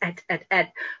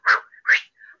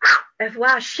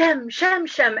 Evoa, shem, shem,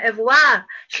 shem, evoa,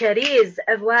 cherise,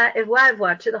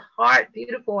 evoa, to the heart,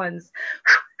 beautiful ones.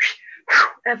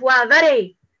 Evoa,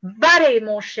 vare,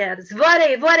 mon cher,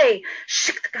 vare,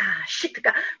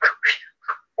 shiktka,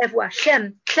 evoa,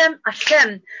 shem,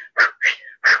 Hashem,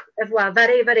 evoa,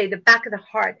 vare, the back of the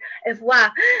heart,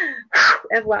 evoa,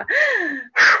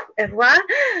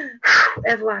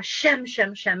 shem,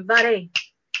 vare,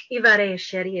 ivare,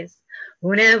 cherise.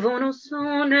 Unevono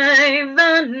sone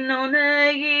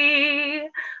vanonei,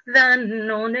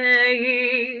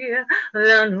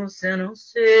 vanuseno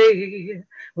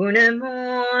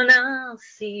unemona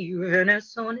si,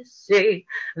 venesone si,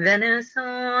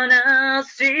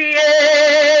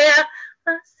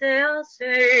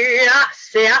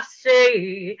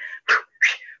 ase.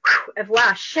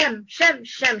 Evoa, shem,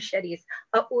 shedis,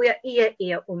 ia,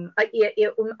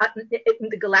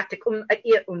 the galactic,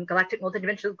 galactic,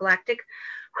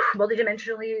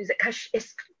 multidimensional use, kash,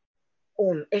 isk,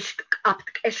 ishk, up,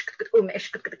 ishk,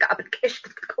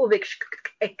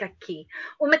 ekaki,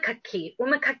 umaki,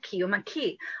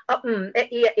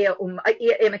 ia,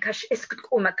 mekash, isk,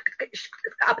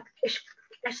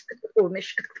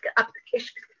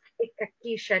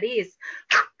 ekaki, shedis.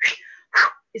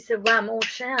 Isevoa, mon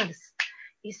chers.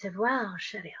 Isevoa,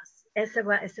 chers.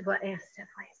 Isevoa.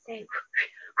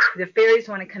 The fairies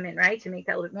want to come in, right? To make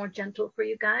that a little bit more gentle for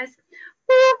you guys.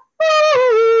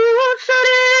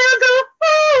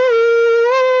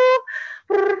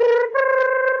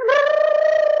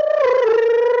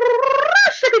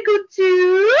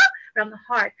 Around the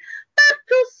heart.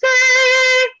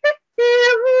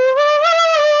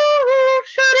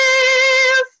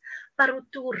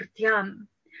 Paruturtiam.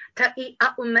 Ta ia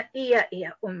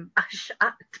ash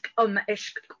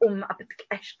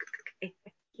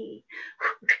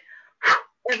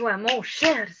evoa, mon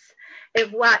chers,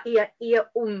 evoa ia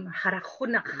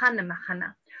harahuna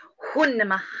mahana, hine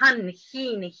mahana,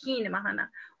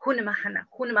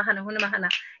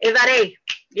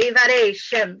 evare,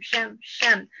 shem.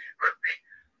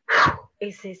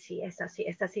 It's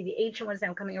the ancient ones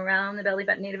now coming around the belly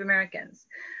button, Native Americans.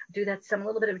 Do that some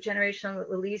little bit of generational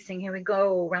releasing. Here we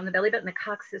go. Around the belly button, the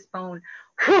coccyx bone.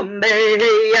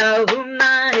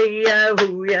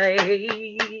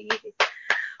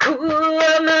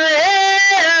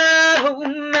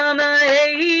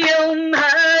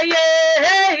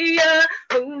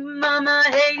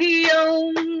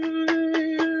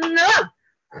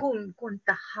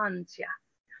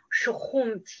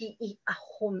 Shohumti I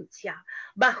ahumtia,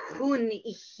 bahuni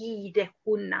ihide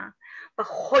huna,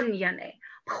 bahonyane,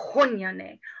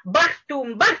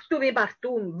 bartum,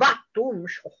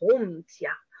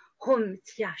 shohumtia,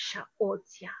 humtia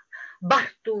shaotia,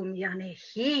 bartum yane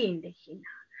hina,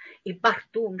 I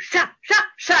bartum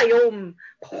shayom,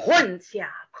 bahontia,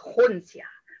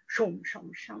 shum.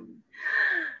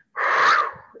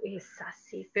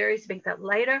 Isasi, fairies make that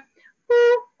lighter.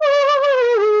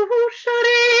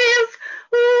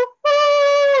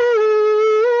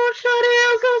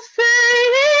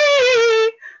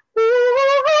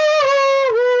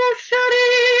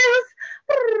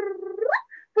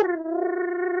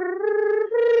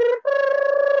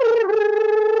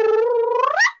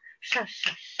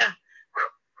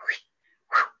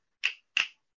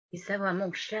 Isevoa,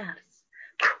 mon chers.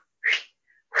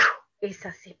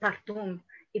 Isasi, partum,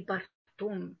 I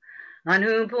partum.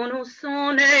 Anupono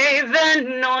sone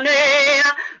venone,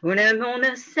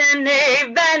 unemone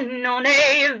sene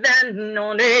venone,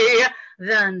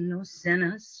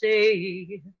 vanusena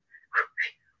se.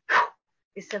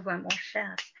 Isevoa, mon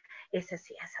chers.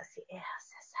 Isasi.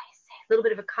 A little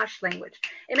bit of a Kash language.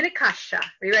 Eminakasha.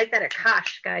 Rewrite that, a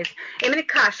Kash, guys.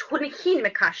 Eminakash, Hunihin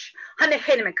Makash,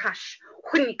 Hanehin Makash,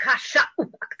 Hunikasha,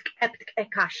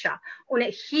 Ekasha,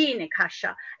 Unehin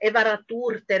Kasha,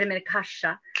 Evaratur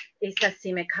Teremekasha,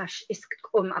 Esasimecash,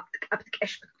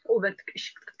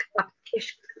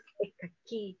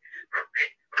 Ekaki,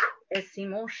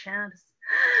 Esimoshads,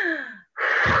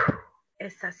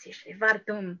 Esasish,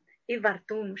 Ivartum,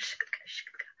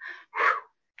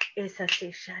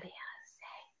 Esasisharia.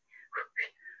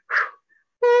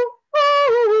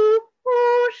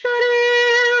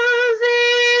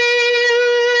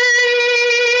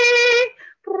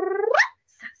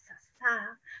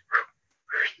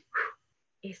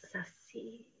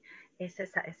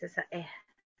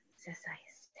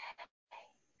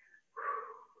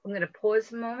 I'm going to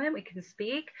pause a moment. We can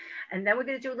speak. And then we're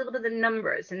going to do a little bit of the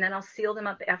numbers. And then I'll seal them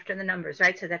up after the numbers,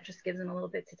 right? So that just gives them a little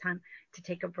bit of time to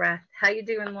take a breath. How you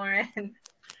doing, Lauren?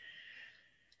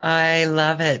 I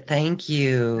love it. Thank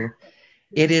you.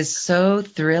 It is so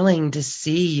thrilling to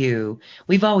see you.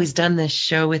 We've always done this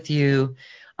show with you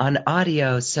on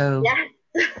audio, so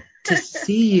Yes. to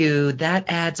see you, that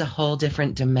adds a whole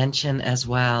different dimension as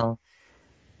well.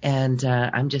 And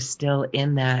I'm just still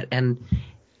in that, and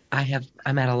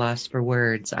I'm at a loss for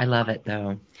words. I love it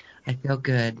though. I feel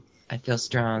good. I feel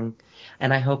strong.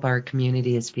 And I hope our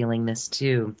community is feeling this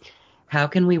too. How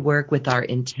can we work with our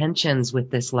intentions with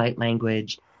this light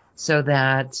language so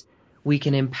that we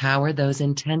can empower those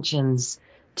intentions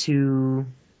to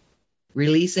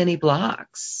release any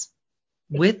blocks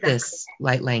with Exactly. this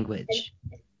light language?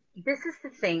 This is the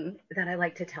thing that I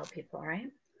like to tell people, right?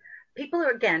 People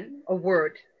are, again, a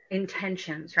word,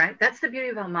 intentions, right? That's the beauty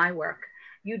about my work.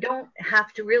 You don't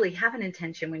have to really have an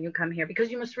intention when you come here, because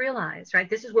you must realize, right?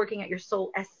 This is working at your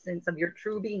soul essence of your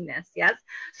true beingness. Yes.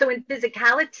 So in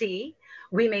physicality,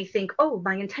 we may think, oh,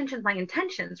 my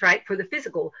intentions, right? For the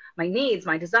physical, my needs,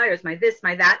 my desires, my this,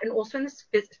 my that, and also in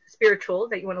the spiritual,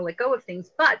 that you want to let go of things.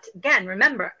 But again,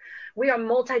 remember, we are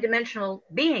multidimensional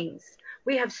beings.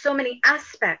 We have so many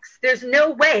aspects. There's no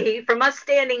way from us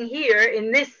standing here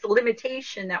in this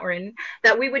limitation that we're in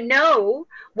that we would know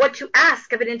what to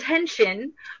ask of an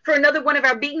intention for another one of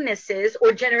our beingnesses, or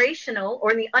generational,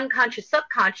 or in the unconscious,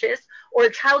 subconscious, or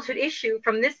a childhood issue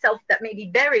from this self that may be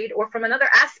buried, or from another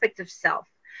aspect of self.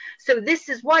 So this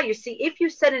is why, you see, if you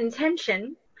set an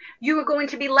intention, you are going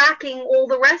to be lacking all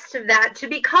the rest of that to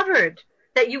be covered,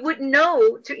 that you wouldn't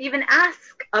know to even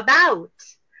ask about.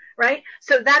 Right?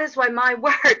 So that is why my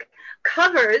work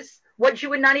covers what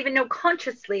you would not even know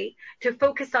consciously to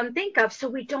focus on, think of, so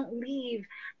we don't leave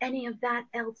any of that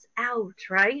else out,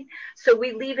 right? So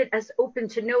we leave it as open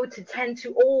to know, to tend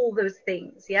to all those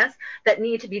things, yes, that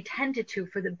need to be tended to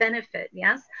for the benefit,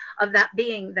 yes, of that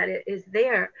being that it is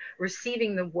there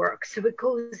receiving the work. So it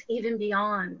goes even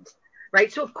beyond. Right.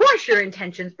 So of course your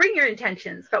intentions, bring your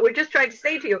intentions, but we're just trying to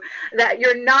say to you that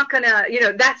you're not going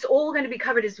to, that's all going to be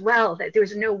covered as well, that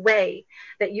there's no way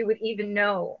that you would even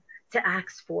know to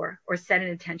ask for or set an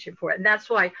intention for it. And that's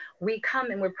why we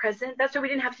come and we're present. That's why we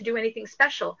didn't have to do anything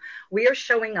special. We are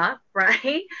showing up,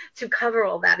 right, to cover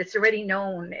all that. It's already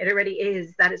known. It already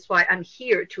is. That is why I'm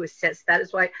here to assist. That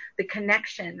is why the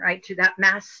connection, right, to that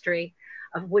mastery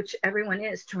of which everyone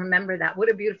is, to remember that.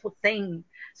 What a beautiful thing.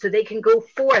 So they can go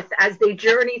forth as they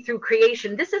journey through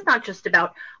creation. This is not just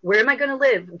about, where am I going to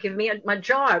live? Give me my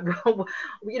job,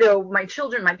 my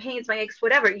children, my pains, my aches,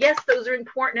 whatever. Yes, those are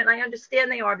important, and I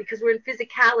understand they are, because we're in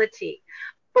physicality.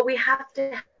 But we have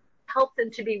to help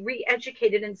them to be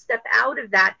re-educated and step out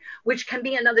of that, which can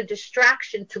be another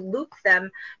distraction, to loop them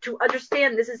to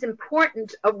understand this is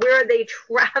important. Of where are they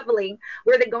traveling,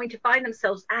 where are they going to find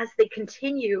themselves as they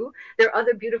continue their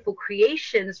other beautiful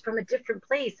creations from a different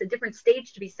place, a different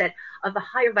stage to be set, of a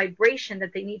higher vibration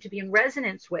that they need to be in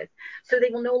resonance with, so they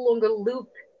will no longer loop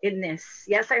in this.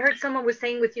 Yes, I heard someone was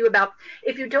saying with you about,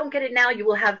 if you don't get it now, you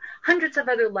will have hundreds of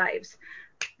other lives.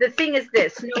 The thing is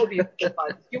this, no, beautiful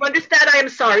ones. You understand? I am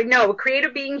sorry. No, a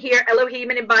creator being here, Elohim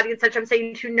and embodied such, I'm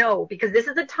saying to know, because this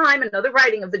is the time, another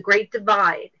writing of the Great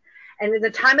Divide. And in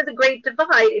the time of the Great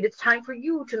Divide, it is time for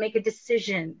you to make a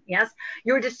decision. Yes?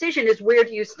 Your decision is, where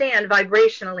do you stand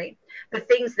vibrationally? The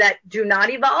things that do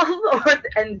not evolve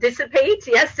and dissipate,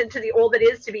 yes, into the all that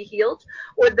is to be healed,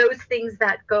 or those things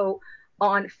that go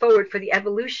on forward for the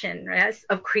evolution, yes,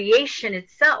 of creation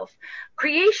itself.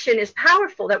 Creation is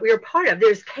powerful, that we are part of.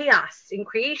 There's chaos in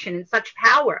creation and such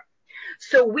power.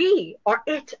 So we are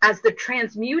it, as the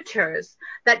transmuters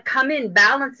that come in,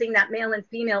 balancing that male and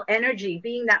female energy,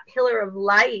 being that pillar of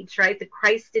light, right? The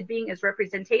Christed being is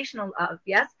representational of,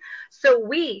 yes? So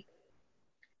we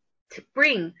to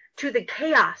bring to the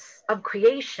chaos of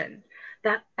creation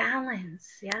that balance,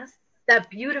 yes?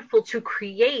 That beautiful, to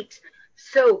create.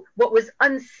 So what was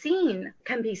unseen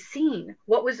can be seen.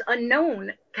 What was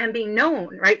unknown can be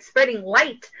known, right? Spreading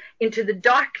light into the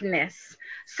darkness.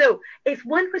 So if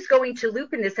one was going to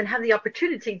loop in this and have the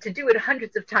opportunity to do it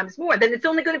hundreds of times more, then it's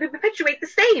only going to perpetuate the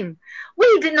same.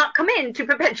 We did not come in to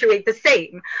perpetuate the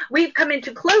same. We've come in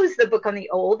to close the book on the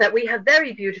old that we have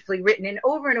very beautifully written in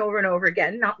over and over and over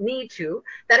again, not need to,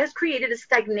 that has created a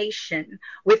stagnation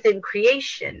within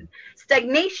creation.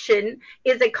 Stagnation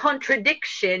is a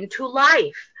contradiction to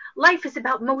life. Life is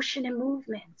about motion and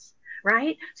movement,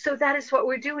 right? So that is what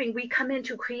we're doing. We come in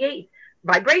to create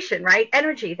vibration, right?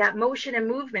 Energy, that motion and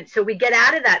movement. So we get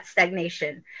out of that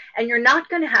stagnation, and you're not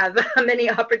going to have many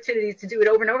opportunities to do it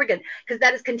over and over again, because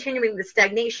that is continuing the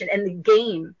stagnation and the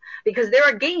game, because there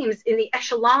are games in the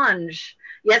echelons.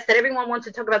 Yes, that everyone wants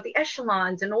to talk about the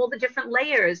echelons and all the different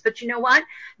layers, but you know what?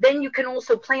 Then you can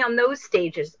also play on those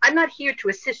stages. I'm not here to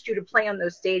assist you to play on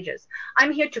those stages.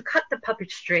 I'm here to cut the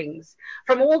puppet strings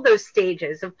from all those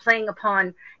stages of playing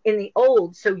upon in the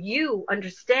old, so you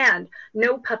understand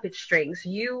no puppet strings.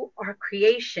 You are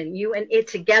creation, you and it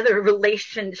together, a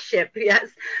relationship. Yes,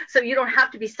 so you don't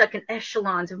have to be stuck in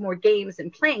echelons of more games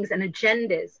and playings and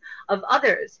agendas of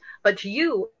others, but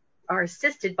you are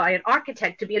assisted by an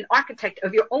architect to be an architect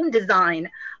of your own design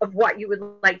of what you would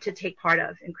like to take part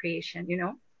of in creation, you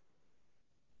know?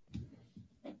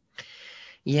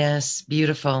 Yes,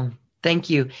 beautiful. Thank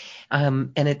you.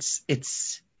 And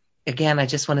it's again, I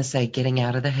just want to say, getting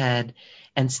out of the head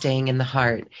and staying in the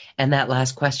heart. And that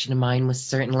last question of mine was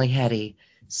certainly heady.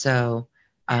 So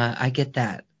I get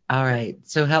that. All right.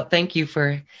 So thank you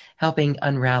for helping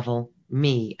unravel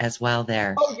me as well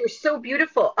there. Oh, you're so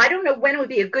beautiful. I don't know when would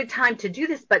be a good time to do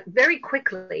this, but very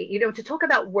quickly, you know, to talk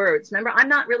about words. Remember, I'm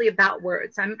not really about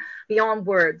words. I'm beyond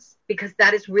words, because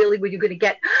that is really what you're going to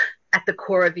get at the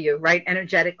core of you, right?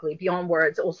 Energetically, beyond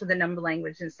words, also the number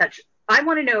language and such. I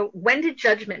want to know, when did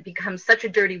judgment become such a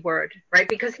dirty word, right?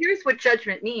 Because here's what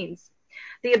judgment means.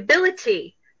 The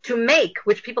ability to make,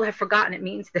 which people have forgotten it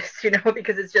means this, you know,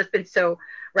 because it's just been so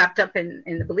wrapped up in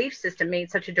the belief system, made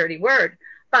such a dirty word.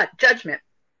 But judgment,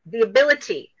 the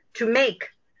ability to make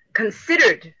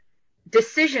considered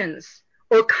decisions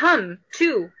or come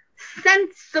to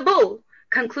sensible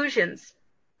conclusions,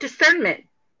 discernment,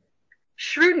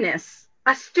 shrewdness,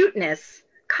 astuteness,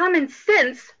 common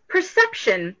sense,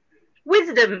 perception,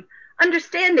 wisdom,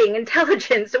 understanding,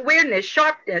 intelligence, awareness,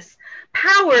 sharpness,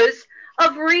 powers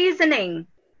of reasoning,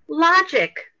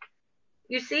 logic.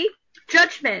 You see,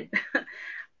 judgment,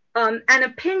 an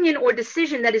opinion or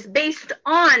decision that is based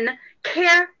on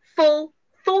careful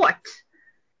thought.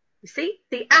 You see,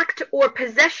 the act or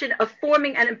possession of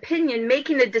forming an opinion,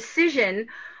 making a decision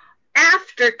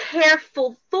after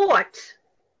careful thought.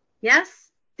 Yes,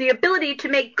 the ability to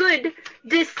make good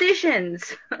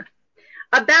decisions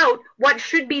about what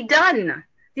should be done.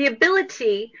 The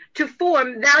ability to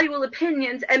form valuable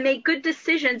opinions and make good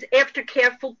decisions after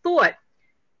careful thought.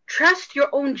 Trust your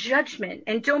own judgment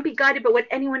and don't be guided by what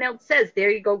anyone else says.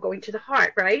 There you go, going to the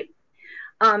heart, right?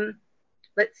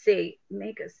 Let's see,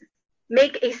 make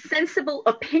a sensible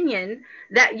opinion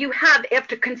that you have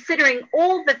after considering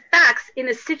all the facts in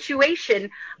a situation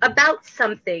about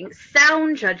something.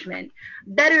 Sound judgment,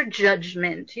 better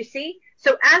judgment, you see?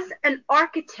 So as an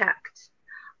architect,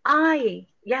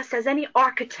 as any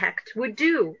architect would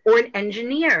do, or an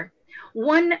engineer,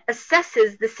 one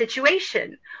assesses the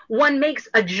situation. One makes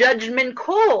a judgment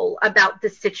call about the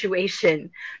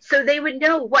situation. So they would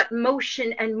know what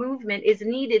motion and movement is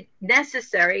needed,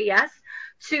 necessary, yes,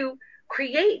 to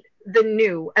create the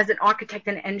new, as an architect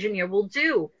and engineer will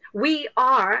do. We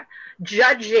are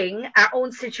judging our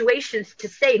own situations to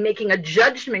say, making a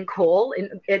judgment call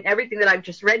in everything that I've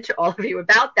just read to all of you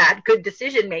about that, good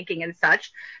decision making and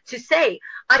such, to say,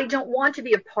 I don't want to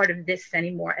be a part of this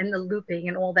anymore, and the looping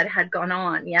and all that had gone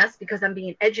on, yes, because I'm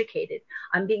being educated.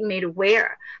 I'm being made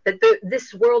aware that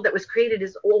this world that was created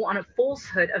is all on a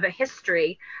falsehood of a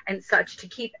history and such, to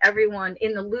keep everyone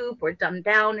in the loop or dumbed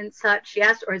down and such,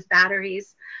 yes, or as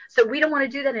batteries. So we don't want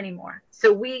to do that anymore.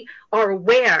 So we are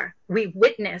aware, we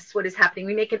witness what is happening,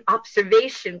 we make an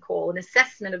observation call, an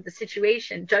assessment of the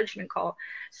situation, judgment call.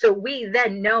 So we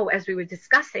then know, as we were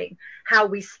discussing, how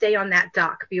we stay on that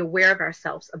dock, be aware of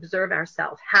ourselves, observe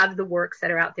ourselves, have the works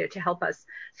that are out there to help us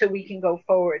so we can go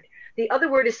forward. The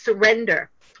other word is surrender,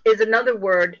 is another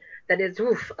word that is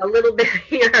a little bit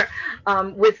here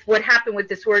with what happened with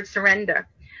this word surrender.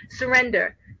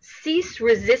 Surrender. Cease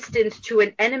resistance to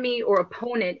an enemy or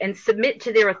opponent and submit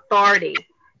to their authority.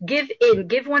 Give in,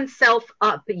 give oneself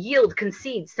up, yield,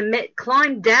 concede, submit,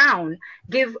 climb down,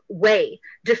 give way,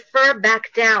 defer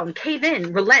back down, cave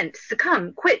in, relent,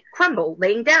 succumb, quit, crumble,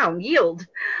 laying down, yield,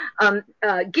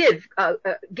 give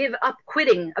up,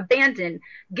 quitting, abandon,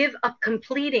 give up,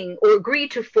 completing, or agree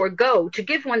to forego, to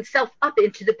give oneself up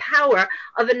into the power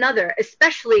of another,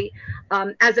 especially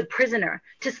as a prisoner,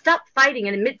 to stop fighting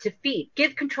and admit defeat,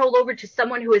 give control over to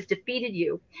someone who has defeated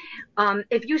you.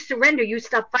 If you surrender, you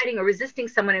stop fighting or resisting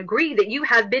someone, agree that you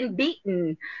have been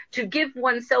beaten, to give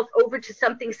oneself over to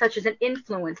something such as an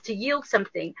influence, to yield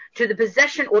something to the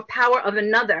possession or power of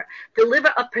another,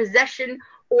 deliver up possession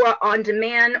or on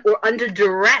demand or under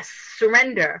duress,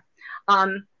 surrender.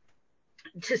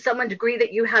 to some degree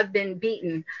that you have been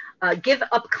beaten, give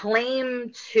up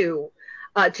claim to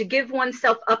give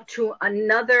oneself up to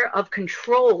another of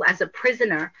control as a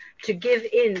prisoner, to give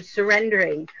in,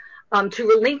 surrendering, to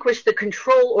relinquish the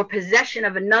control or possession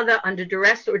of another under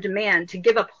duress or demand, to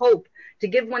give up hope, to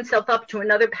give oneself up to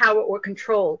another power or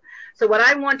control. So what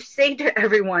I want to say to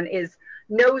everyone is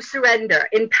no surrender,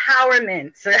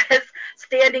 empowerment,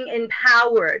 standing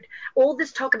empowered. All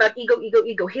this talk about ego, ego,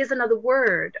 ego. Here's another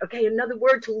word, okay? Another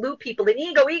word to loop people in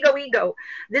ego, ego, ego.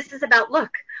 This is about,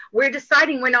 look, we're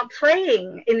deciding we're not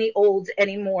playing in the old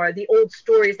anymore, the old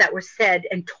stories that were said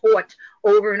and taught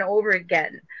over and over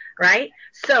again, right?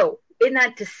 So in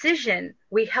that decision,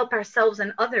 we help ourselves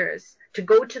and others to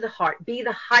go to the heart, be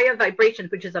the higher vibration,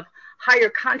 which is of higher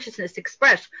consciousness,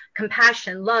 express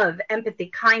compassion, love, empathy,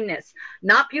 kindness,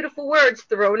 not beautiful words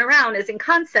thrown around as in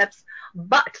concepts,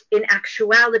 but in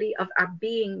actuality of our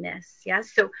beingness.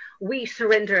 Yes. So we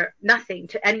surrender nothing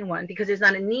to anyone because there's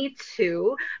not a need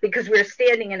to, because we're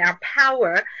standing in our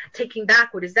power, taking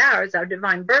back what is ours, our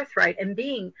divine birthright, and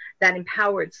being that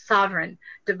empowered, sovereign,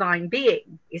 divine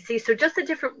being. You see, so just a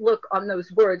different look on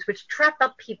those words, which trap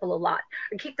up people a lot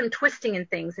and keep them twisting in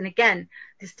things. And again,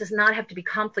 this does not have to be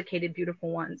complicated,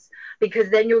 beautiful ones, because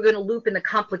then you're going to loop in the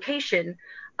complication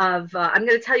of, I'm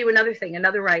going to tell you another thing,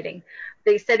 another writing.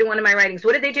 They said in one of my writings,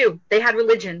 what did they do? They had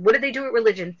religion. What did they do with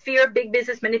religion? Fear, big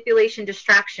business, manipulation,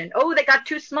 distraction. Oh, they got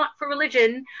too smart for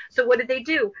religion. So what did they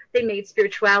do? They made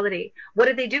spirituality. What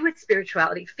did they do with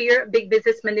spirituality? Fear, big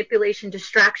business, manipulation,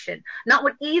 distraction. Not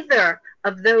what either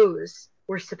of those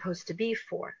were supposed to be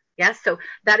for. Yes, so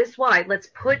that is why let's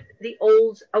put the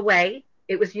old away.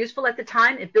 It was useful at the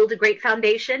time. It built a great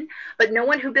foundation, but no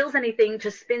one who builds anything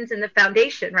just spins in the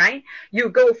foundation, right? You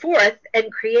go forth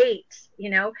and create,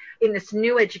 in this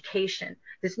new education,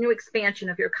 this new expansion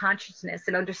of your consciousness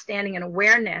and understanding and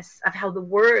awareness of how the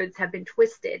words have been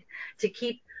twisted to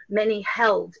keep many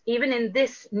held, even in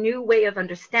this new way of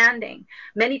understanding.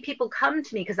 Many people come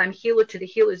to me because I'm healer to the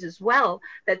healers as well,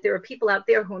 that there are people out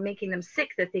there who are making them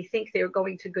sick, that they think they're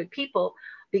going to good people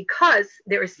because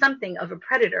there is something of a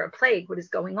predator, a plague, what is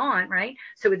going on, right?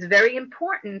 So it's very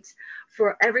important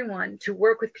for everyone to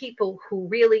work with people who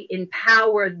really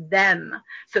empower them.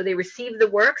 So they receive the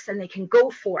works and they can go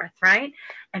forth, right?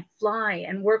 And fly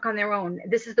and work on their own.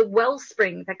 This is the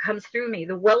wellspring that comes through me,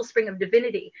 the wellspring of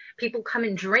divinity. People come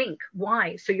and drink.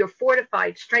 Why? So you're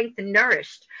fortified, strengthened,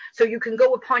 nourished. So you can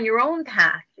go upon your own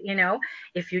path,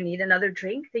 If you need another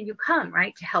drink, then you come,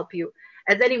 right? To help you.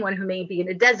 As anyone who may be in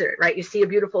a desert, right? You see a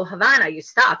beautiful Havana, you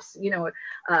stop,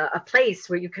 a place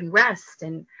where you can rest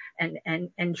and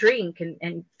drink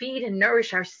and feed and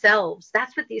nourish ourselves.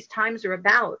 That's what these times are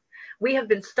about. We have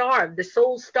been starved, the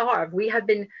soul starved. We have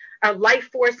been, our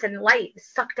life force and light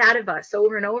sucked out of us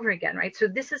over and over again, right? So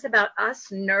this is about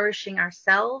us nourishing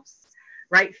ourselves,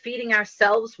 right? Feeding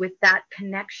ourselves with that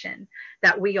connection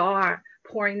that we are,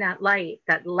 pouring that light,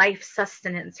 that life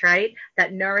sustenance, right?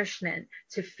 That nourishment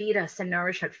to feed us and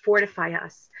nourish us, fortify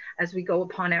us as we go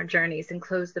upon our journeys and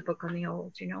close the book on the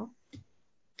old,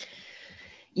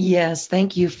 Yes,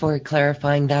 thank you for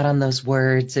clarifying that on those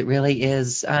words. It really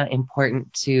is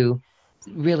important to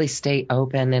really stay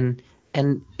open.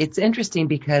 And it's interesting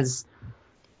because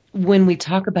when we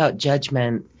talk about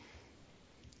judgment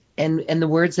and the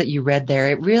words that you read there,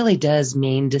 it really does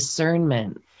mean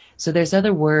discernment. So there's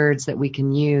other words that we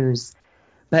can use,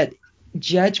 but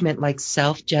judgment, like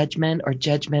self-judgment or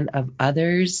judgment of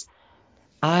others,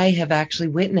 I have actually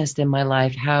witnessed in my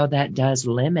life how that does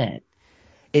limit.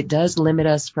 It does limit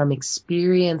us from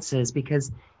experiences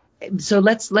because, so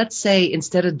let's say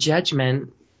instead of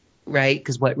judgment, right?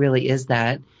 Because what really is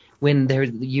that? When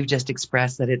you just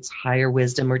expressed that it's higher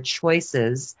wisdom or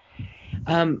choices.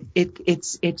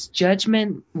 It's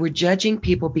judgment. We're judging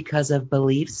people because of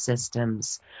belief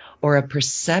systems or a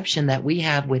perception that we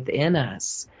have within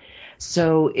us.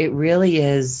 So it really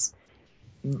is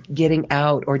getting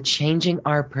out or changing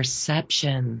our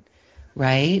perception,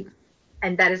 right?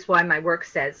 And that is why my work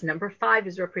says number 5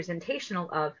 is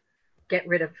representational of get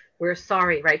rid of, we're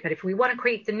sorry, right? But if we want to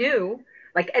create the new,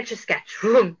 like Etch a Sketch,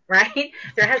 right?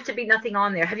 There has to be nothing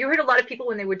on there. Have you heard a lot of people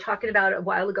when they were talking about it a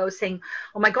while ago saying,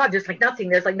 oh my God, there's like nothing.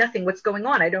 There's like nothing. What's going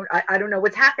on? I don't know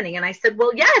what's happening. And I said,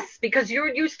 well, yes, because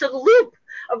you're used to the loop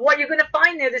of what you're going to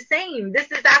find there the same.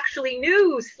 This is actually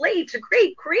new slate to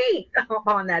create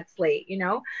on that slate,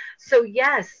 So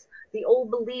yes, The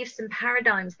old beliefs and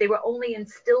paradigms, they were only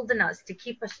instilled in us to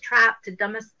keep us trapped, to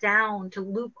dumb us down, to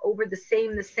loop over the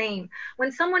same.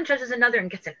 When someone judges another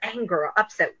and gets an anger or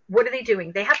upset, what are they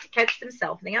doing? They have to catch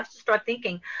themselves. They have to start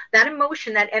thinking that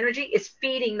emotion, that energy is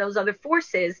feeding those other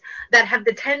forces that have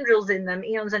the tendrils in them,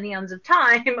 eons and eons of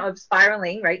time of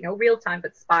spiraling, right? No real time,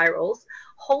 but spirals,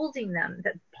 holding them,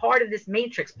 that part of this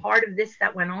matrix, part of this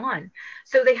that went on.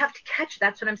 So they have to catch,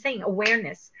 that's what I'm saying,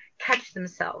 awareness, catch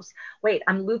themselves. Wait,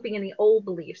 I'm looping in the old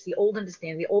beliefs, the old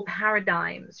understanding, the old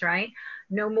paradigms, right?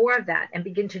 No more of that, and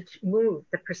begin to move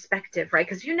the perspective, right?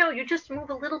 Because you just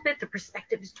move a little bit, the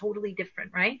perspective is totally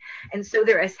different, right? And so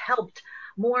there has helped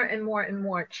more and more and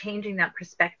more changing that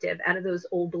perspective out of those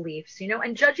old beliefs,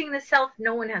 and judging the self.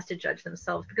 No one has to judge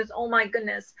themselves, because, oh my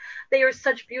goodness, they are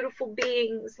such beautiful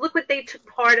beings. Look what they took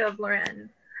part of, Loren,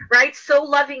 right? So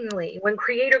lovingly, when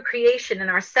creation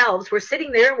and ourselves, we're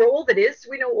sitting there, we're all that is,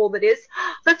 we know all that is.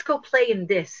 Let's go play in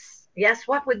this. Yes,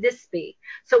 what would this be?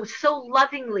 So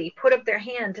lovingly put up their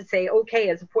hand to say, okay,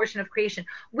 as a portion of creation,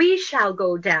 we shall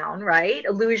go down, right?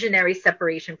 Illusionary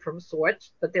separation from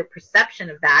sorts, but their perception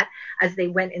of that as they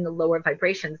went in the lower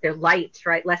vibrations, their light,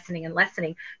 right? Lessening and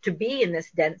lessening to be in this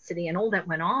density and all that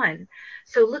went on.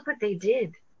 So look what they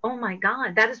did. Oh my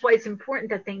God, that is why it's important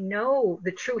that they know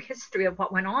the true history of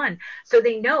what went on. So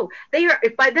they know they are,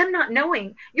 if by them not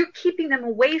knowing, you're keeping them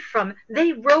away from,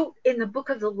 they wrote in the book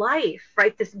of the life,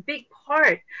 right? This big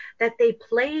part that they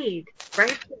played,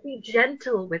 right? To be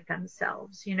gentle with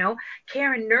themselves,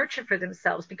 care and nurture for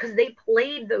themselves, because they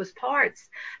played those parts.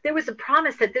 There was a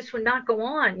promise that this would not go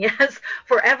on, yes,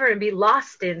 forever and be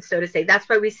lost in, so to say. That's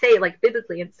why we say, like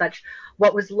biblically and such,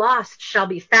 what was lost shall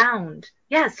be found.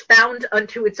 Yes, found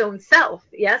unto its own self.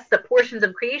 Yes, the portions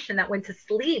of creation that went to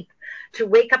sleep to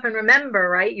wake up and remember,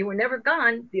 right? You were never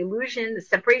gone. The illusion, the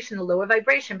separation, the lower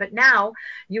vibration. But now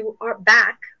you are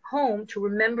back home to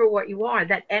remember what you are,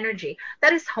 that energy.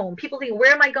 That is home. People think,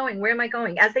 where am I going? Where am I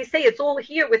going? As they say, it's all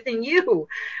here within you,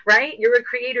 right? You're a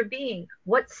creator being.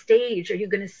 What stage are you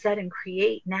going to set and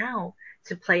create now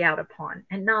to play out upon,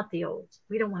 and not the old?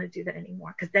 We don't want to do that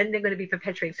anymore, because then they're going to be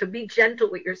perpetuating. So be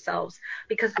gentle with yourselves,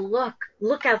 because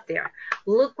look out there.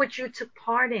 Look what you took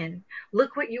part in.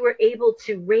 Look what you were able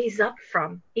to raise up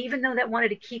from, even though that wanted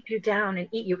to keep you down and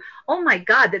eat you. Oh my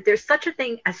God, that there's such a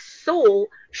thing as soul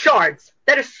shards,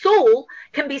 that a soul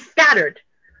can be scattered.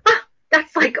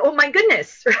 That's like, oh my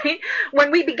goodness, right?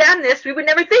 When we began this, we would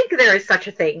never think there is such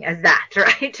a thing as that,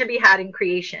 right? To be had in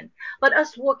creation. But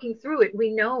us walking through it,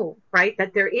 we know, right,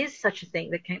 that there is such a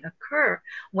thing that can occur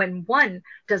when one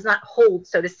does not hold,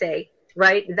 so to say,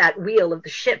 right, that wheel of the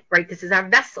ship, right? This is our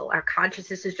vessel. Our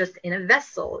consciousness is just in a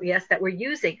vessel, yes, that we're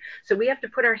using. So we have to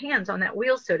put our hands on that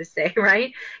wheel, so to say,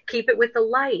 right? Keep it with the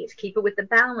light, keep it with the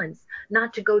balance,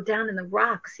 not to go down in the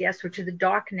rocks, yes, or to the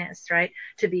darkness, right?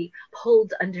 To be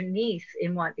pulled underneath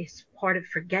in what is part of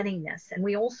forgettingness. And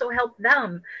we also help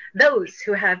them, those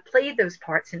who have played those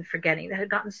parts in forgetting, that have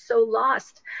gotten so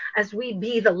lost, as we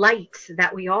be the light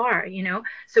that we are,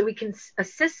 so we can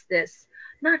assist this,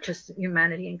 not just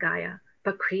humanity and Gaia,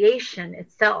 but creation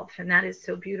itself. And that is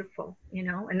so beautiful,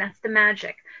 and that's the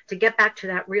magic, to get back to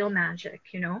that real magic,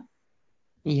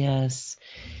 Yes,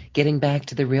 getting back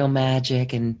to the real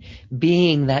magic and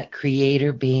being that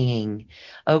creator being.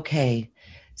 Okay,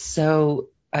 so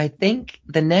I think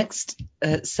the next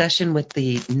session with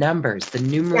the numbers,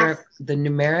 Yes. the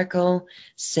numerical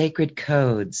sacred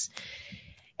codes,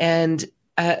 and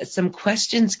some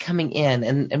questions coming in,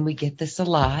 and we get this a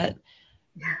lot.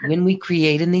 When we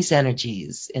create in these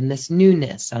energies, in this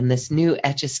newness, on this new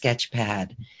Etch-a-Sketch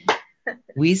pad,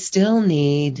 we still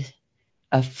need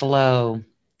a flow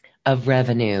of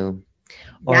revenue,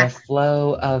 or Yes. a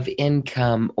flow of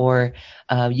income, or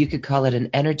you could call it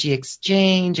an energy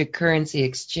exchange, a currency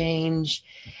exchange.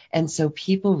 And so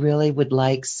people really would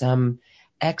like some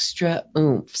extra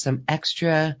oomph, some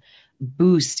extra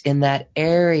boost in that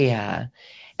area.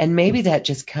 And maybe that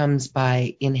just comes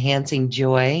by enhancing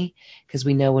joy, because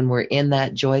we know when we're in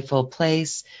that joyful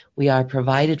place, we are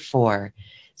provided for.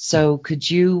 So could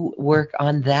you work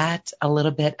on that a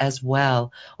little bit as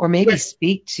well? Or maybe Yes.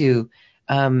 speak to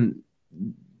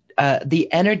the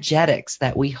energetics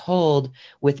that we hold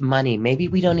with money. Maybe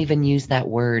we don't even use that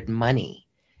word money.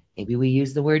 Maybe we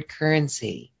use the word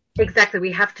currency. Exactly.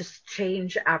 We have to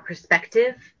change our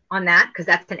perspective on that, because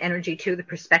that's an energy too, the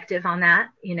perspective on that,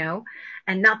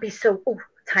 and not be so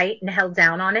tight and held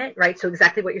down on it, right? So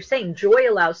exactly what you're saying, joy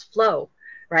allows flow,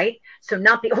 right? So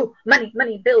not be,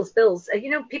 money, bills.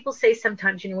 People say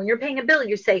sometimes, when you're paying a bill,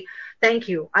 you say, thank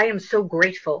you, I am so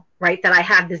grateful, right, that I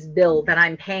have this bill that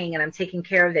I'm paying and I'm taking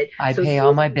care of it. I So pay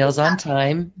all my bills on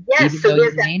time, yes, even so though you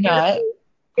there's that may not. beautiful,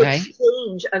 Right.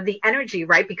 exchange of the energy,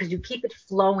 right? Because you keep it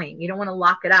flowing. You don't want to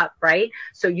lock it up, right?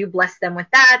 So you bless them with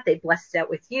that. They bless that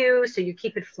with you. So you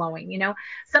keep it flowing, you know?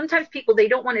 Sometimes people, they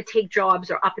don't want to take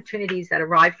jobs or opportunities that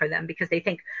arrive for them because they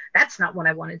think that's not what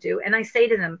I want to do. And I say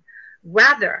to them,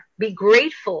 rather be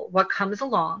grateful what comes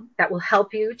along that will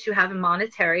help you to have a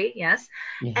monetary, yes.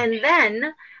 Yeah. And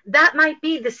then that might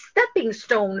be the stepping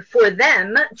stone for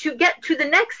them to get to the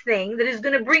next thing that is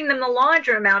going to bring them the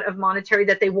larger amount of monetary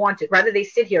that they wanted. Rather they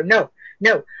sit here, no,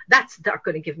 that's not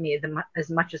going to give me as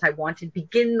much as I wanted.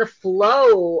 Begin the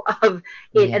flow of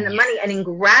it and the money, and in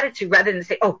gratitude, rather than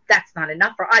say, oh, that's not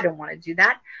enough, or I don't want to do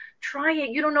that. Try it.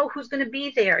 You don't know who's going to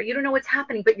be there. You don't know what's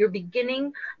happening, but you're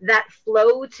beginning that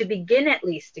flow to begin at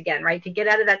least again, right? To get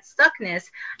out of that stuckness.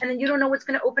 And then you don't know what's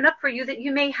going to open up for you, that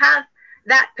you may have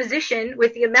that position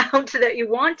with the amount that you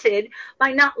wanted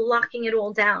by not locking it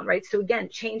all down, right? So again,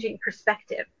 changing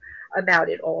perspective about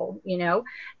it all, you know,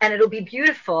 and it'll be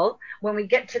beautiful when we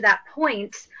get to that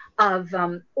point of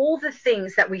all the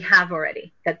things that we have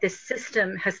already, that this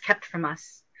system has kept from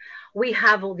us. We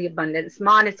have all the abundance,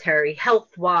 monetary,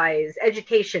 health-wise,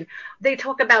 education. They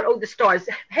talk about, oh, the stars.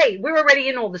 Hey, we're already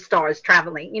in all the stars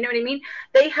traveling. You know what I mean?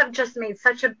 They have just made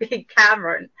such a big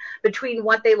cavern between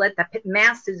what they let the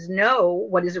masses know,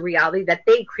 what is a reality that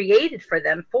they created for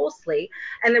them falsely,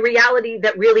 and the reality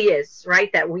that really is,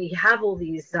 right? That we have all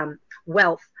these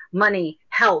wealth, money,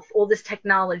 health, all this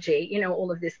technology, you know, all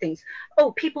of these things.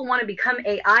 Oh, people want to become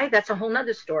AI. That's a whole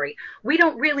nother story. We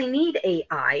don't really need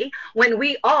AI when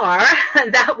we are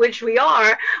that which we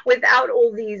are without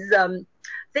all these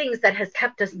things that has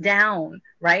kept us down,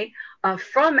 right?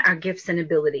 From our gifts and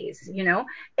abilities, you know.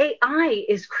 AI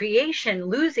is creation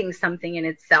losing something in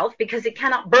itself because it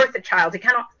cannot birth a child. It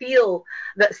cannot feel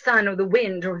the sun or the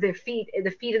wind or the feet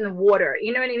in the water.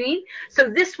 You know what I mean? So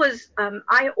this was,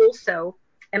 I also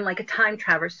am like a time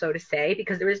traveler, so to say,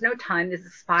 because there is no time. There's a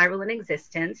spiral in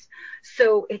existence.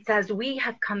 So it's as we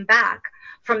have come back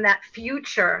from that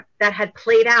future that had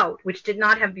played out, which did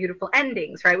not have beautiful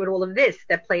endings, right? With all of this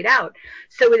that played out.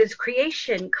 So it is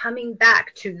creation coming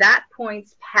back to that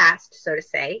point's past, so to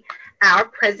say, our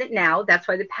present now. That's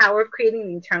why the power of creating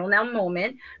the eternal now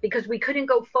moment, because we couldn't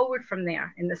go forward from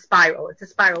there in the spiral. It's a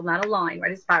spiral, not a line,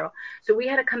 right? A spiral. So we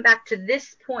had to come back to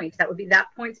this point, that would be that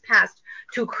point's past,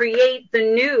 to create the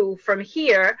new from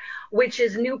here, which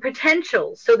is new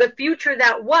potential. So the future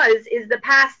that was is the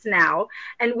past now.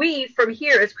 And we from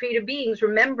here as creative beings,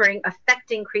 remembering,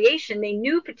 affecting creation, made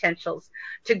new potentials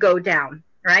to go down.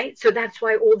 Right? So that's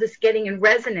why all this getting in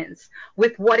resonance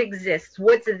with what exists,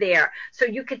 what's there. So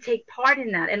you could take part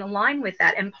in that and align with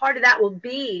that. And part of that will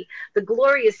be the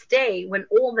glorious day when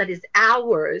all that is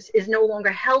ours is no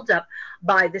longer held up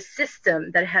by the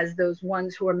system that has those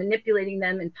ones who are manipulating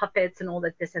them and puppets and all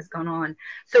that this has gone on.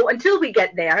 So until we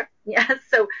get there, yeah,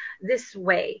 so this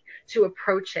way to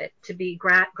approach it, to be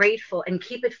grateful and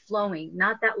keep it flowing,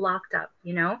 not that locked up,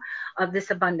 you know, of this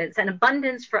abundance. And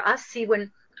abundance for us, see,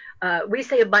 when we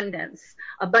say abundance.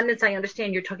 Abundance, I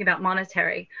understand you're talking about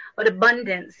monetary, but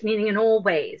abundance, meaning in all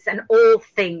ways and all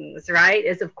things, right,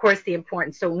 is of course the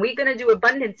importance. So when we're going to do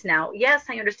abundance now, yes,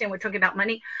 I understand we're talking about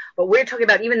money, but we're talking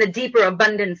about even the deeper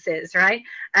abundances, right,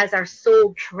 as our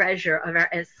soul treasure of our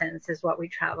essence is what we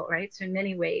travel, right? So in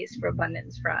many ways for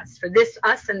abundance for us, for this,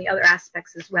 us and the other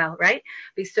aspects as well, right?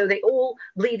 So they all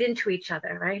bleed into each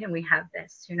other, right? And we have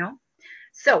this, you know?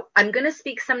 So I'm going to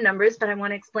speak some numbers, but I want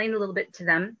to explain a little bit to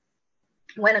them.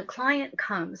 When a client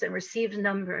comes and receives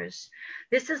numbers,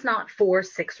 this is not 4,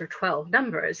 6, or 12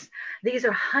 numbers. These are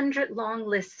 100 long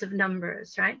lists of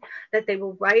numbers, right, that they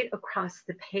will write across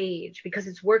the page because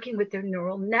it's working with their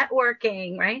neural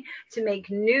networking, right, to make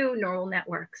new neural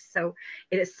networks. So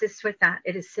it assists with that.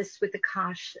 It assists with the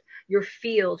Akash, your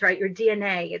field, right, your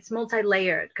DNA. It's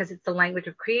multi-layered because it's the language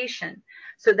of creation.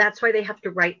 So that's why they have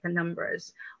to write the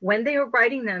numbers. When they are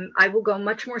writing them, I will go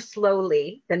much more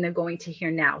slowly than they're going to hear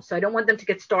now. So I don't want them to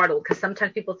get startled, because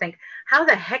sometimes people think, how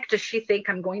the heck does she think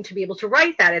I'm going to be able to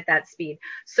write that at that speed?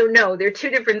 So no, they're two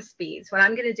different speeds. What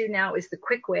I'm going to do now is the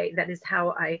quick way. That is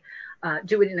how I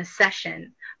do it in a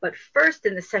session. But first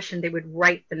in the session, they would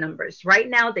write the numbers. Right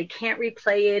now, they can't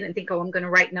replay it and think, oh, I'm going to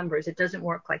write numbers. It doesn't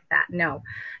work like that. No,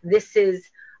 this is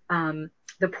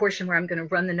the portion where I'm going to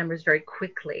run the numbers very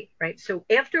quickly, right? So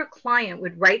after a client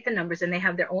would write the numbers and they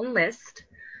have their own list,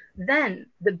 then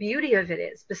the beauty of it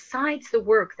is, besides the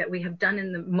work that we have done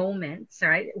in the moments,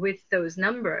 right, with those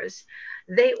numbers,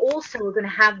 they also are going to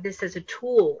have this as a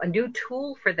tool, a new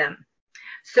tool for them,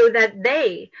 so that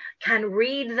they can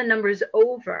read the numbers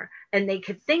over and they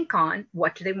could think on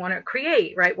what do they want to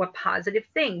create, right? What positive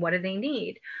thing, what do they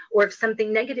need? Or if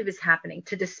something negative is happening,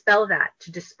 to dispel that,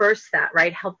 to disperse that,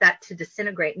 right? Help that to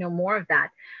disintegrate, no more of that.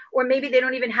 Or maybe they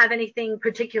don't even have anything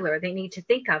particular they need to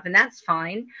think of, and that's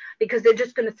fine, because they're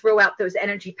just going to throw out those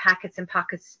energy packets and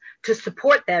pockets to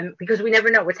support them, because we never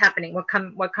know what's happening, what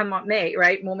come what may,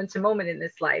 right? Moment to moment in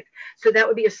this life. So that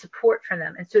would be a support for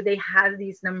them. And so they have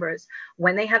these numbers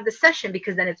when they have the session,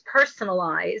 because then it's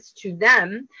personalized to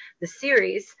them, the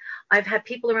series. I've had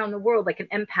people around the world, like an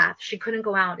empath. She couldn't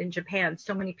go out in Japan.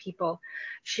 So many people.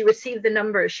 She received the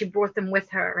numbers. She brought them with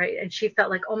her, right? And she felt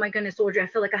like, oh my goodness, Audrey, I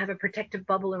feel like I have a protective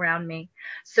bubble around me.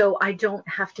 So I don't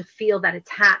have to feel that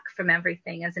attack from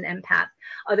everything as an empath.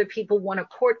 Other people won a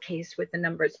court case with the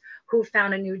numbers, who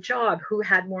found a new job, who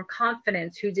had more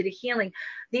confidence, who did a healing.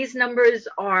 These numbers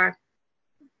are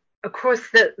across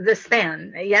the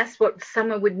span, yes, what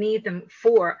someone would need them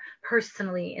for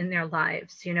personally in their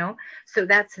lives, so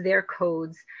that's their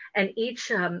codes. And each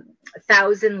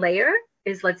 1,000 layer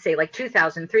is, let's say, like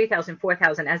 2,000, 3,000,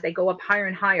 4,000, as they go up higher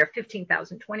and higher,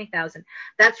 15,000, 20,000.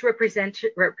 That's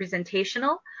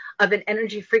representational of an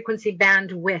energy frequency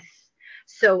bandwidth.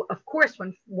 So, of course,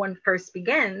 when one first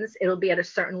begins, it'll be at a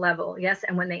certain level, yes?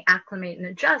 And when they acclimate and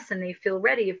adjust and they feel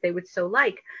ready, if they would so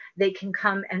like, they can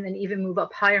come and then even move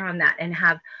up higher on that and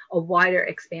have a wider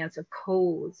expanse of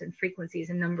codes and frequencies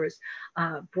and numbers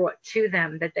brought to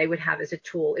them that they would have as a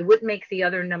tool. It wouldn't make the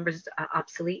other numbers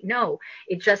obsolete. No,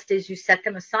 it just is you set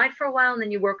them aside for a while and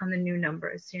then you work on the new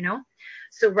numbers,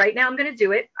 So right now I'm going to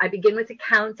do it. I begin with a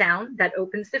countdown that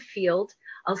opens the field.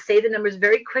 I'll say the numbers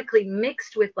very quickly,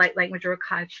 mixed with light language or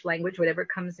Akash language, whatever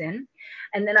comes in.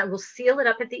 And then I will seal it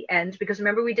up at the end, because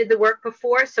remember we did the work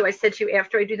before. So I said to you,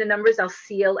 after I do the numbers, I'll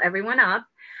seal everyone up.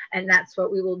 And that's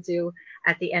what we will do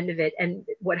at the end of it. And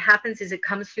what happens is it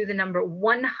comes through the number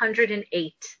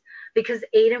 108. Because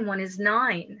 8 and 1 is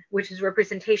 9, which is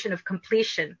representation of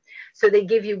completion. So they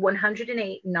give you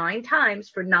 108 9 times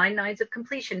for 9 nines of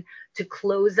completion to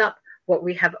close up what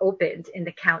we have opened in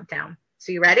the countdown.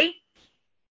 So you ready?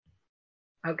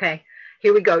 Okay,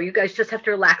 here we go. You guys just have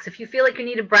to relax. If you feel like you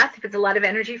need a breath, if it's a lot of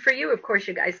energy for you, of course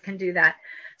you guys can do that.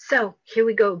 So here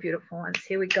we go, beautiful ones.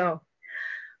 Here we go.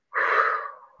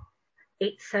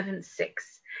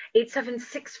 876.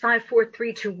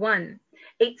 876-54321.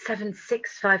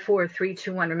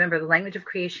 876-54321. Remember the language of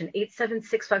creation.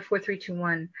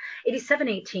 876-54321.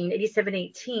 8718,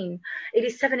 8718,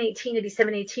 8718,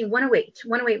 8718, 108,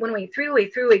 108, 108,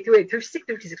 308, 308, 308,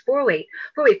 36, 408,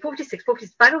 408, 456,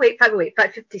 456, 508, 508,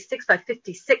 556,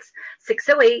 556,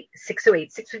 608,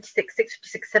 608, 656,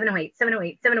 656, 708,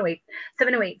 708, 708,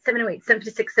 708, 708,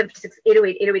 756, 756,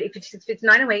 808, 808, 856,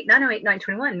 908, 908,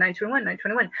 921, 921,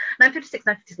 921, 956,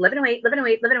 956, 1108,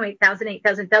 1108, 1108, 1008,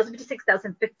 1000, 1056,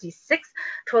 1056,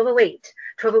 1208,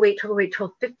 1208, 1208,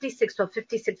 1256,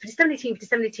 1256, 5718,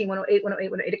 5718, 108,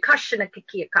 108, 108, Akash and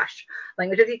Akiki, Akash.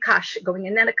 Language of the Akash, going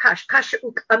in that Akash, Kash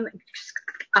uk up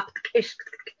ish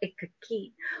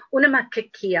ikaki,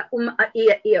 unamakikia,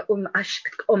 ia ash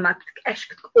esh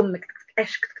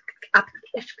esh up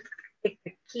ish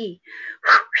ikaki.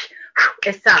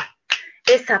 Esa.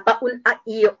 Esa pa un a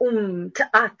I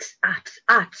at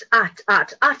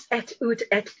et ut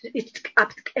et it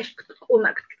up esh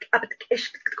up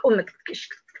esh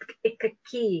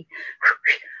ikaki.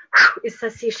 Esa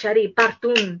si shari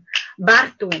bartum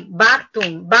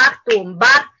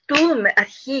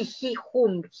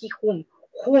he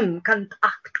hum kant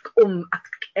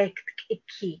ek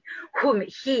iki hum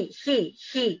he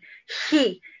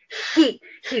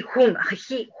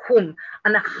hum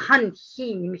ana han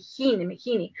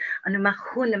hini ana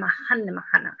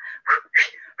mahana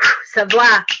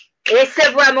savoir et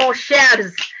savoir mon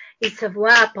cher et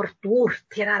savoir pour tout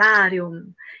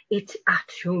terrarium it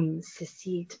atium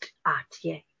cecit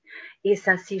atie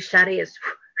esa si chares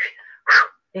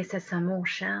esa sa mon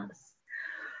cher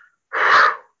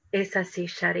esa si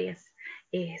chares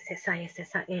esa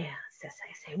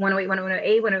 108,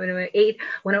 108, 108,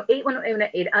 108,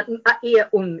 108,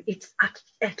 it's at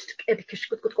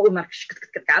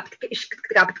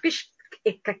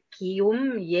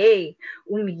ye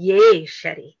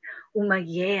shari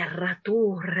ye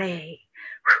rature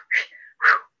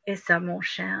esa mon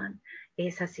cher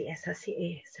esa si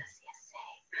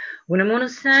una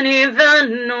monosani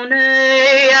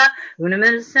vanonea una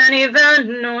monosani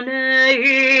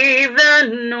vanonea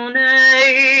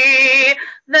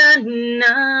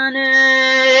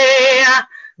Venanea,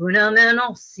 una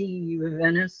menosi,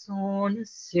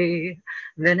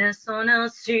 Venesona,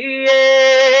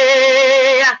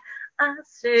 I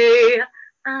say,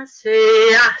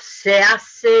 Ase, ase,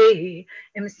 ase.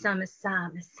 Emsa,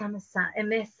 mesa, mesa, mesa.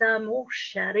 Emesa,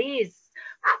 mocharis.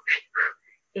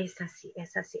 Es así,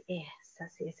 es así, es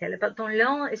así. Es le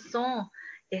pantalon et son.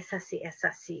 Es así, es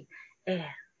así. Es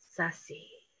así.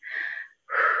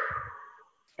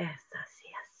 Es así,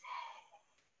 así.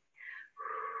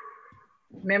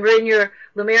 Remember in your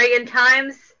Lemurian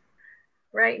times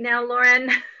right now,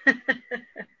 Lauren?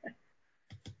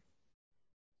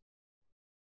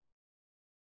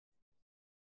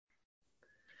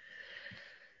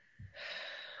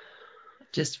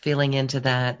 Just feeling into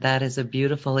that. That is a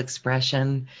beautiful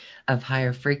expression of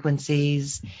higher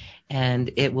frequencies,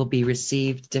 and it will be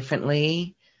received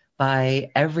differently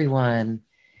by everyone.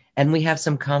 And we have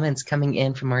some comments coming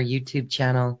in from our YouTube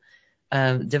channel.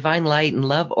 Divine Light and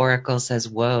Love Oracle says,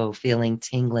 whoa, feeling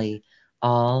tingly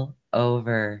all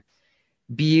over.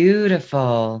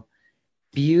 Beautiful,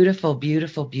 beautiful,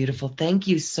 beautiful, beautiful. Thank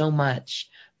you so much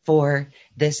for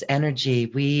this energy.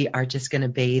 We are just going to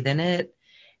bathe in it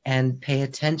and pay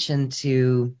attention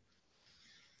to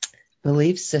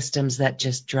belief systems that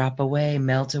just drop away,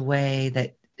 melt away,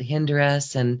 that hinder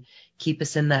us and keep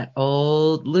us in that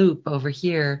old loop over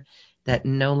here that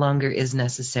no longer is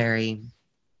necessary.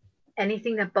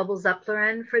 Anything that bubbles up,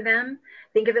 Lauren, for them,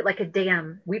 think of it like a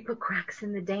dam. We put cracks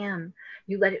in the dam.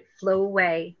 You let it flow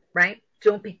away, right?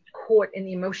 Don't be caught in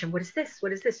the emotion. What is this?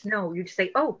 What is this? No, you just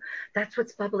say, oh, that's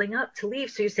what's bubbling up to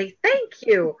leave. So you say, thank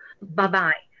you.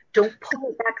 Bye-bye. Don't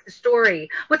pull back the story.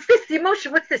 What's this? The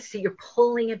emotion. What's this? So you're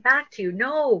pulling it back to you.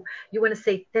 No, you want to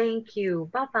say thank you.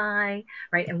 Bye-bye.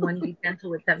 Right. And one, be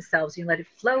gentle with themselves. You let it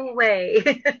flow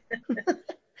away.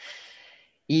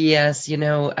 Yes,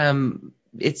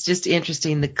 it's just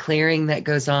interesting, the clearing that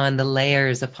goes on, the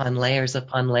layers upon layers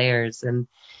upon layers. And,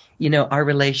 our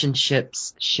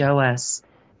relationships show us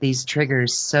these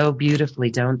triggers so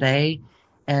beautifully, don't they?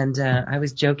 And I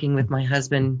was joking with my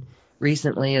husband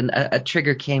recently, and a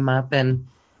trigger came up, and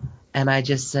I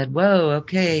just said, whoa,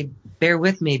 okay, bear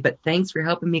with me, but thanks for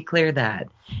helping me clear that.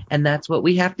 And that's what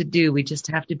we have to do. We just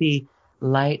have to be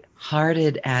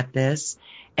light-hearted at this.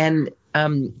 And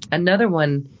another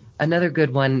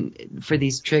good one for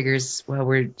these triggers while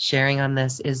we're sharing on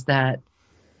this is that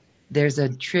there's a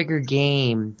trigger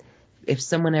game. If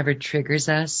someone ever triggers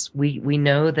us, we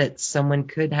know that someone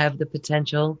could have the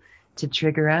potential to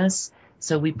trigger us.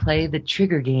 So we play the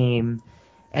trigger game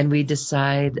and we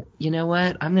decide, you know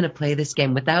what, I'm going to play this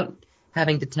game without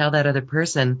having to tell that other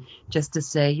person, just to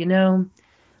say,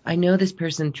 I know this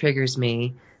person triggers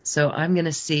me, so I'm going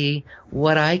to see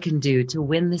what I can do to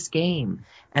win this game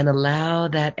and allow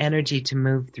that energy to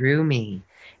move through me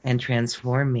and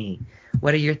transform me.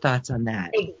 What are your thoughts on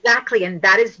that? Exactly. And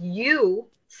that is you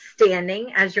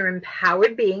standing as your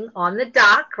empowered being on the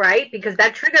dock, right? Because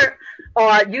that trigger,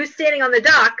 or you standing on the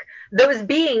dock, those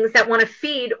beings that want to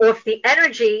feed off the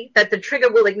energy that the trigger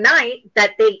will ignite,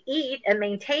 that they eat and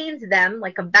maintains them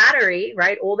like a battery,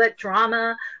 right? All that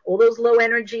drama, all those low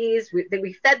energies,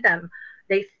 we fed them.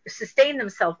 They sustain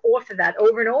themselves off of that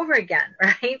over and over again,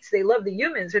 right? So they love the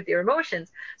humans with their emotions.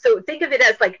 So think of it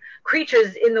as like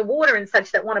creatures in the water and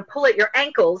such that want to pull at your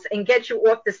ankles and get you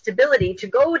off the stability to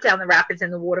go down the rapids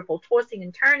in the waterfall, tossing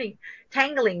and turning,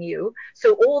 tangling you.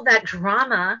 So all that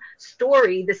drama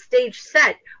story, the stage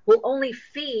set, will only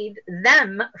feed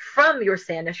them from your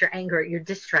sadness, your anger, your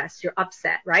distress, your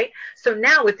upset, right? So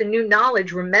now with the new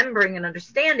knowledge, remembering and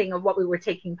understanding of what we were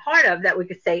taking part of, that we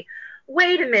could say,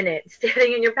 wait a minute,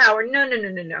 standing in your power. No, no, no,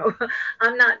 no, no.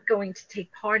 I'm not going to take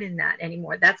part in that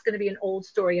anymore. That's going to be an old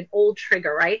story, an old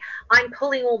trigger, right? I'm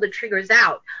pulling all the triggers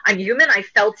out. I'm human. I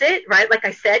felt it, right? Like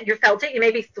I said, you felt it. You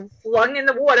may be flung in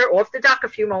the water off the dock a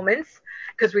few moments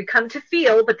because we come to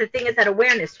feel. But the thing is that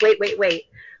awareness, wait, wait, wait.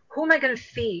 Who am I going to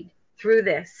feed through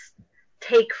this?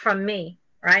 Take from me,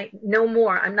 right? No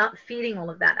more. I'm not feeding all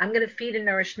of that. I'm going to feed and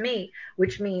nourish me,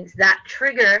 which means that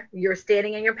trigger, you're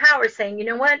standing in your power saying, you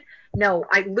know what? No,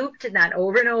 I looped in that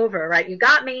over and over, right? You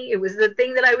got me. It was the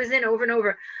thing that I was in over and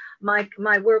over.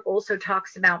 My work also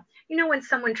talks about, when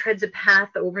someone treads a path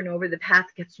over and over, the path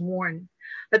gets worn.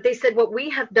 But they said what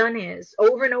we have done is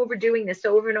over and over doing this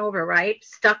over and over, right?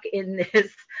 Stuck in this,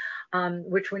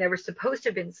 which we're never supposed to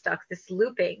have been stuck, this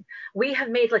looping. We have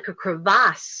made like a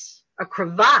crevasse.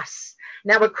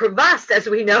 Now a crevasse, as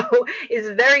we know, is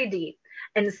very deep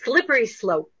and slippery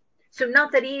slope. So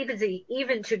not that easy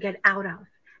even to get out of.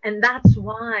 And that's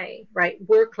why, right,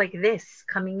 work like this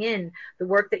coming in, the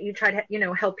work that you try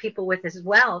to, help people with as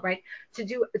well, right,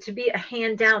 to be a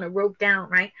hand down, a rope down,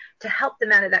 right, to help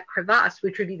them out of that crevasse,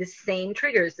 which would be the same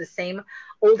triggers, the same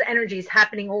old energies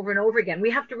happening over and over again.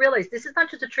 We have to realize this is not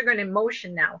just a trigger and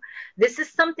emotion now. This is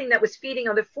something that was feeding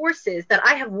other forces, that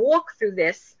I have walked through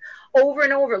this over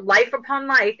and over, life upon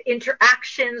life,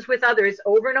 interactions with others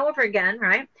over and over again,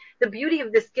 right? The beauty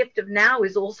of this gift of now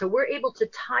is also we're able to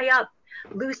tie up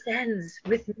loose ends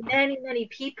with many, many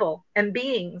people and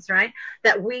beings, right?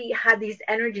 That we had these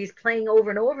energies playing over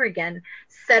and over again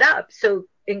set up. So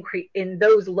in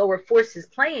those lower forces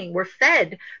playing, we're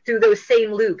fed through those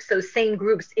same loops, those same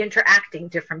groups interacting,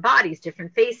 different bodies,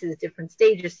 different faces, different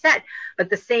stages set, but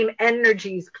the same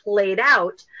energies played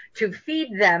out to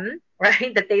feed them,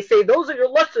 right? That they say, those are your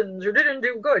lessons, you didn't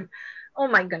do good. Oh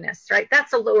my goodness, right?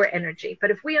 That's a lower energy.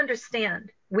 But if we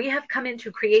understand we have come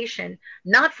into creation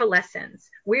not for lessons,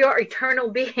 we are eternal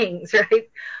beings, right?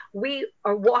 We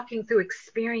are walking through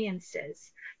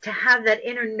experiences to have that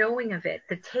inner knowing of it,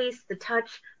 the taste, the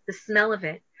touch, the smell of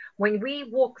it. When we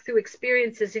walk through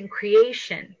experiences in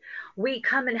creation, we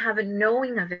come and have a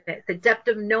knowing of it, the depth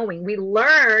of knowing. We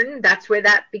learn, that's where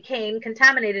that became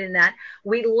contaminated in that.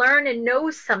 We learn and know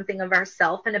something of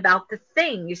ourselves and about the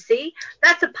thing, you see?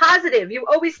 That's a positive. You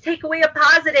always take away a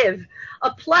positive,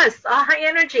 a plus, a high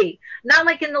energy. Not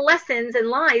like in the lessons and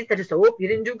lies that is, oh, you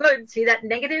didn't do good. See that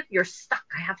negative? You're stuck.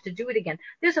 I have to do it again.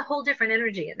 There's a whole different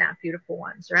energy in that, beautiful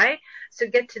ones, right? So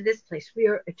get to this place. We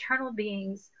are eternal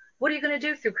beings. What are you going to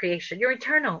do through creation? You're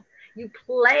eternal. You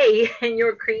play in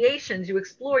your creations. You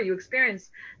explore, you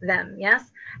experience them. Yes.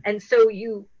 And so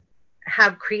you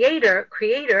have creator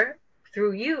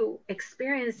through you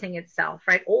experiencing itself,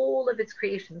 right? All of its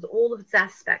creations, all of its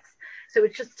aspects. So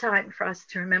it's just time for us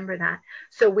to remember that.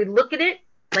 So we look at it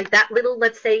like that little,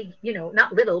 let's say,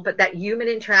 not little, but that human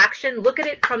interaction. Look at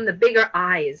it from the bigger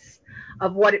eyes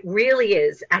of what it really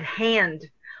is at hand,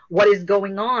 what is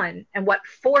going on, and what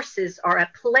forces are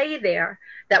at play there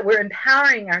that we're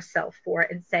empowering ourselves for,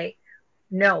 and say,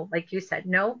 no, like you said,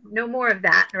 no more of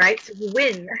that, right? So you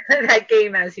win that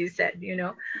game, as you said,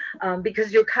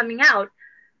 because you're coming out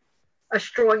a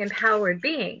strong, empowered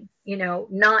being,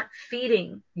 not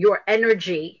feeding your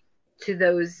energy to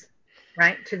those,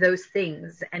 right, to those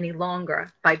things any longer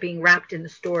by being wrapped in the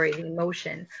story, the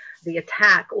emotion, the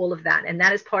attack, all of that. And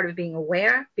that is part of being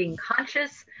aware, being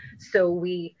conscious. So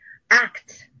we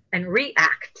act and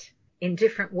react in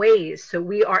different ways. So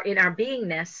we are in our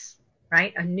beingness,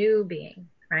 right? A new being,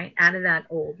 right? Out of that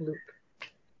old loop.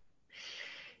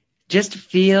 Just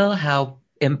feel how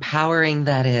empowering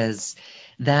that is.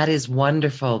 That is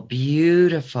wonderful,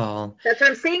 beautiful. That's what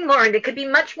I'm saying, Lauren. It could be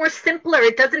much more simpler.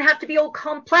 It doesn't have to be all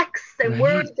complex and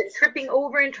words and tripping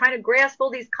over and trying to grasp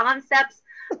all these concepts.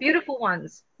 Beautiful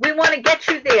ones. We want to get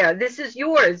you there. This is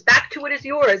yours. Back to what is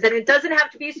yours. And it doesn't have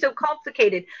to be so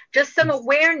complicated. Just some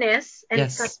awareness and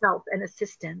some help and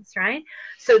assistance, right?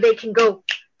 So they can go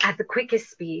at the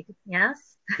quickest speed. Yes?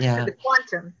 Yeah. The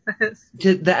quantum.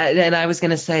 And I was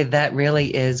going to say that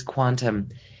really is quantum.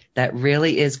 That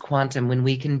really is quantum, when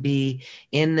we can be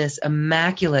in this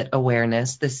immaculate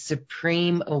awareness, this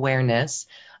supreme awareness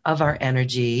of our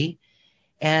energy,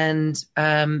 and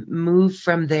move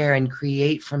from there and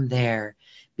create from there,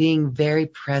 being very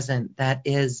present. That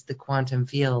is the quantum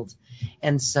field.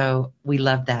 And so we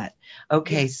love that.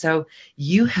 Okay, so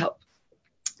you help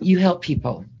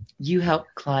people, you help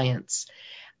clients.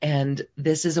 And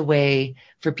this is a way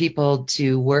for people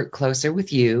to work closer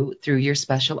with you through your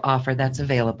special offer that's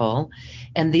available.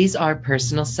 And these are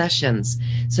personal sessions.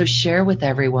 So share with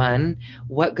everyone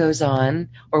what goes on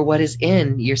or what is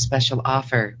in your special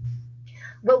offer.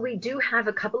 Well, we do have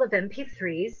a couple of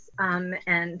MP3s,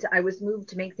 and I was moved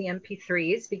to make the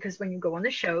MP3s because when you go on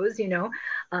the shows,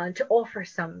 to offer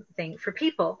something for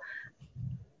people.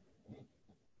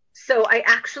 So I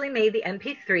actually made the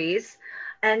MP3s.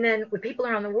 And then with people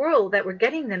around the world that were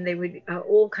getting them, they would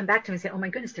all come back to me and say, oh my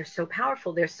goodness, they're so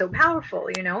powerful. They're so powerful,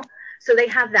 So they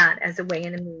have that as a way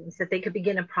and a means that they could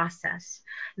begin a process.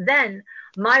 Then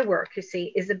my work, you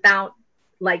see, is about,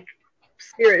 like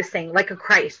Spirit is saying, like a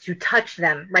Christ. You touch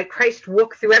them, like Christ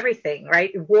walked through everything,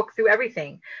 right? Walk through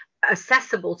everything,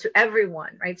 accessible to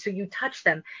everyone, right? So you touch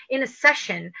them in a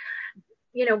session.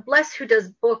 Bless who does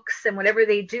books and whatever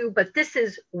they do, but this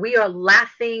is, we are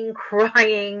laughing,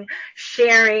 crying,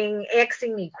 sharing,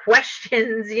 asking me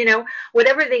questions,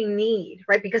 whatever they need,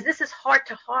 right? Because this is heart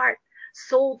to heart,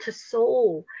 soul to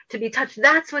soul, to be touched.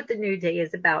 That's what the new day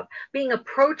is about. Being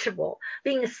approachable,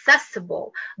 being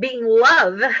accessible, being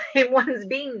love in one's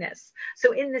beingness.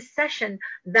 So in this session,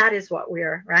 that is what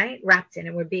we're, right, wrapped in,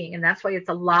 and we're being. And that's why it's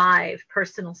a live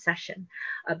personal session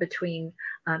between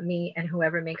me and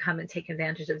whoever may come and take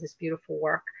advantage of this beautiful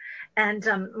work. And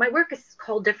my work is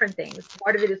called different things.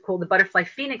 Part of it is called the Butterfly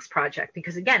Phoenix Project,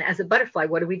 because again, as a butterfly,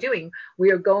 what are we doing?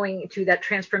 We are going to that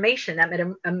transformation, that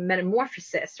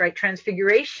metamorphosis, right?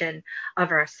 Transfiguration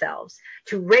of ourselves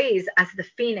to raise as the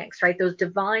phoenix, right? Those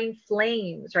divine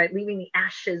flames, right? Leaving the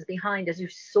ashes behind as you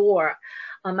soar.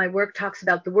 My work talks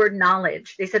about the word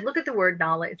knowledge. They said, look at the word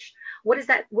knowledge. What is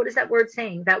that? What is that word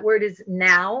saying? That word is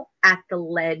now at the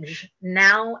ledge,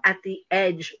 now at the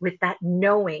edge, with that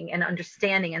knowing and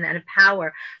understanding and that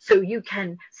power. So you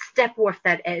can step off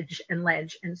that edge and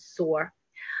ledge and soar.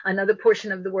 Another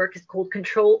portion of the work is called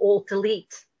Control Alt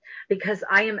Delete, because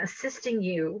I am assisting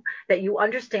you that you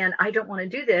understand I don't want to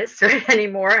do this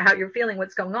anymore, how you're feeling,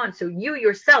 what's going on. So you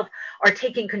yourself are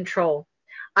taking control.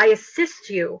 I assist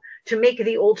you to make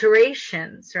the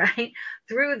alterations, right,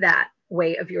 through that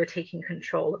way of your taking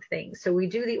control of things. So we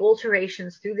do the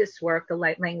alterations through this work, the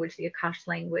light language, the Akash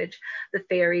language, the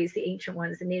fairies, the ancient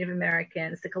ones, the Native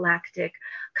Americans, the galactic,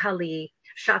 Kali,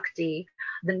 Shakti,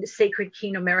 the sacred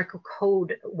key numerical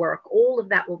code work. All of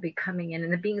that will be coming in,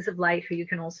 and the beings of light who you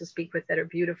can also speak with that are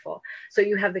beautiful. So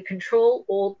you have the Control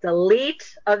Alt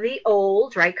Delete of the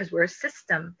old, right, because we're a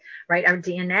system, right, our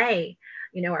DNA,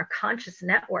 our conscious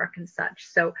network and such.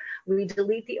 So we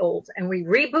delete the old and we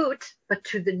reboot, but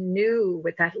to the new,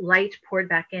 with that light poured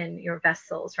back in your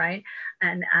vessels, right?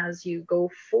 And as you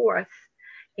go forth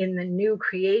in the new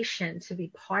creation, to be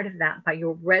part of that by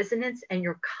your resonance and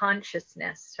your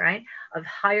consciousness, right, of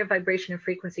higher vibration and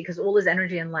frequency, because all is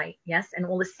energy and light, yes, and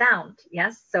all is sound,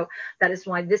 yes. So that is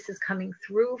why this is coming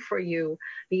through for you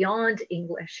beyond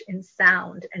English, in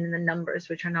sound and in the numbers,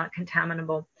 which are not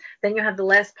contaminable. Then you have the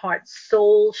last part,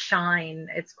 soul shine.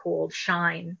 It's called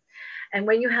shine. And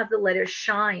when you have the letter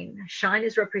shine, shine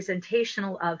is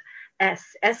representational of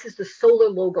S. S is the solar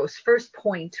logos, first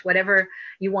point, whatever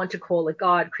you want to call it,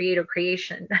 God, creator,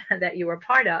 creation that you are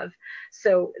part of.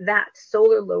 So that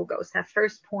solar logos, that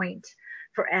first point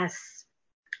for S.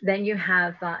 Then you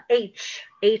have H.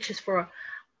 H is for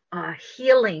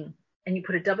healing. And you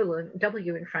put a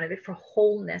W in front of it for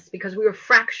wholeness, because we were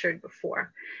fractured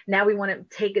before. Now we want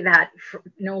to take that,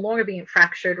 no longer being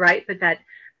fractured, right? But that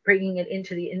bringing it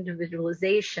into the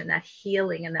individualization, that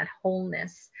healing and that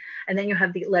wholeness. And then you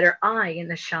have the letter I in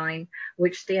the shine,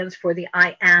 which stands for the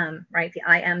I am, right? The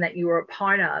I am that you are a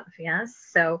part of. Yes.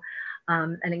 So,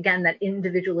 and again, that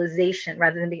individualization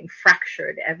rather than being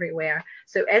fractured everywhere.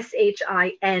 So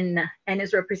SHIN, N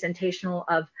is representational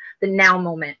of the now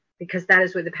moment, because that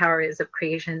is where the power is of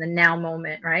creation, the now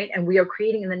moment, right? And we are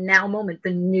creating in the now moment, the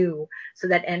new. So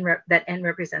that N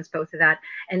represents both of that.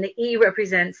 And the E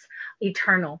represents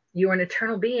eternal. You are an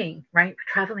eternal being, right?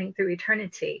 Traveling through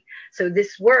eternity. So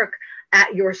this work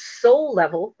at your soul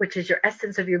level, which is your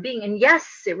essence of your being, and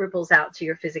yes, it ripples out to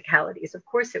your physicalities. Of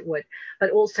course it would,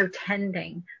 but also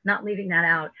tending, not leaving that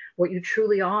out. What you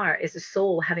truly are is a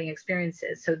soul having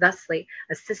experiences. So thusly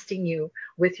assisting you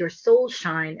with your soul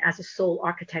shine as a soul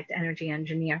architect, energy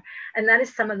engineer. And that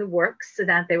is some of the works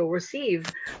that they will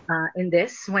receive in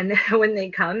this when they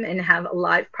come and have a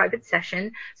live private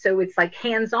session. So it's like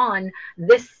hands-on,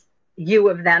 this you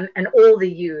of them and all the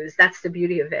yous. That's the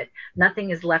beauty of it. Nothing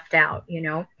is left out,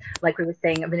 like we were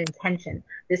saying, of an intention.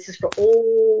 This is for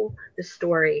all the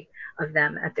story of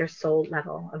them at their soul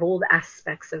level, of all the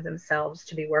aspects of themselves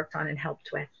to be worked on and helped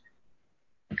with.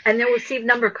 And they'll receive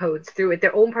number codes through it,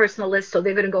 their own personal list. So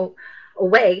they're going to go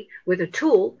away with a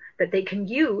tool that they can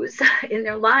use in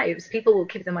their lives. People will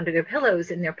keep them under their pillows,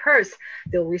 in their purse.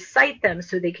 They'll recite them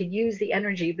so they could use the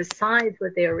energy besides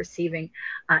what they are receiving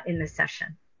in the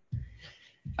session.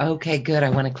 Okay, good. I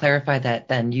want to clarify that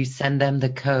then. You send them the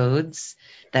codes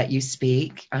that you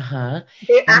speak. We're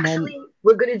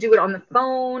going to do it on the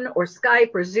phone or Skype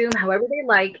or Zoom, however they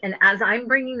like. And as I'm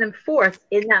bringing them forth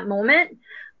in that moment,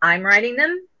 I'm writing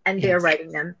them and they're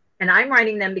writing them. And I'm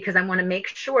writing them because I want to make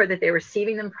sure that they're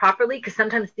receiving them properly, because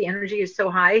sometimes the energy is so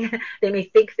high, they may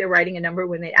think they're writing a number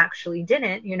when they actually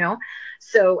didn't,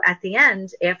 So at the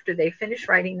end, after they finish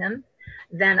writing them,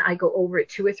 then I go over it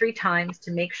 2 or 3 times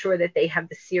to make sure that they have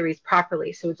the series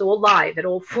properly. So it's all live. It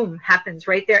all happens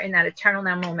right there in that eternal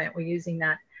now moment. We're using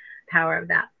that power of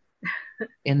that.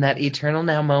 In that eternal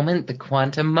now moment, the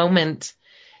quantum moment.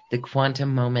 The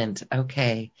quantum moment.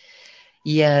 Okay.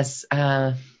 Yes.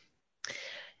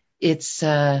 It's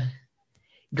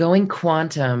going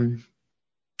quantum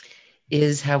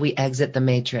is how we exit the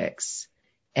matrix.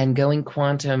 And going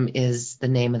quantum is the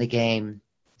name of the game.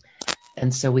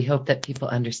 And so we hope that people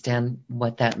understand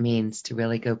what that means to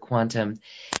really go quantum.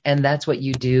 And that's what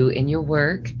you do in your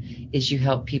work, is you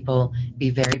help people be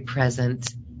very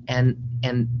present and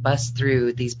bust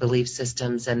through these belief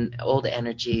systems and old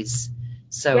energies.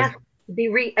 So Yes, to be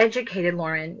re-educated,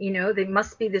 Lauren. There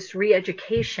must be this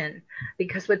re-education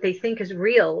because what they think is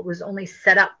real was only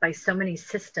set up by so many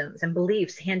systems and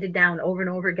beliefs handed down over and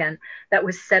over again that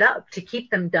was set up to keep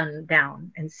them dumbed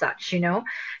down and such.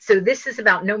 So this is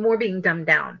about no more being dumbed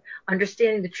down,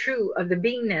 understanding the true of the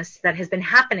beingness that has been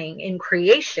happening in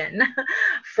creation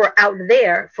for out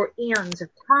there for eons of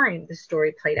time. The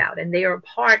story played out, and they are a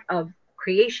part of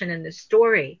creation in the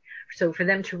story. So for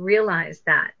them to realize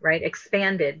that, right,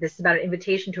 expanded, this is about an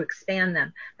invitation to expand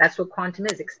them. That's what quantum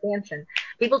is, expansion.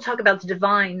 People talk about the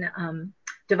divine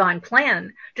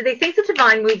plan. Do they think the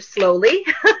divine moves slowly?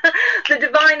 The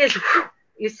divine is,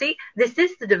 you see, this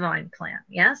is the divine plan,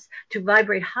 yes? To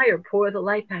vibrate higher, pour the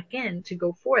light back in, to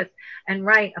go forth and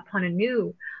write upon a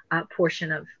new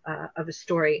portion of a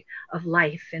story of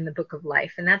life in the book of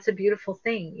life. And that's a beautiful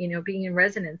thing, being in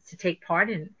resonance, to take part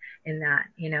in that,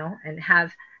 and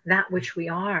have that which we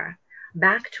are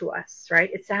back to us,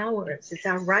 right? It's ours. It's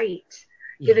our right.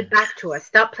 Give it back to us.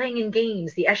 Stop playing in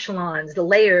games, the echelons, the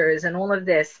layers, and all of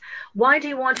this. Why do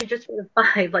you want to just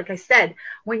survive? Like I said,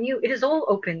 it is all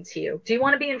open to you. Do you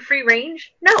want to be in free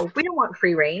range? No, we don't want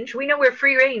free range. We know where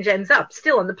free range ends up,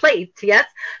 still on the plate, yes?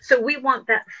 So we want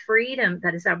that freedom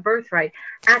that is our birthright,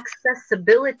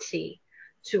 accessibility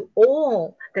to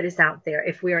all that is out there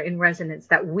if we are in resonance,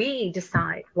 that we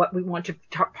decide what we want to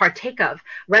partake of,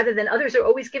 rather than others are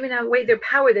always giving away their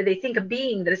power, that they think a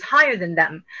being that is higher than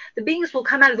them. The beings will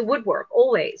come out of the woodwork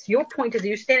always. Your point is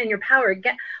you stand in your power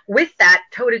again with that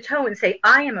toe to toe and say,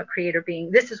 I am a creator being.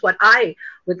 This is what I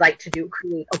would like to do,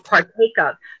 create or partake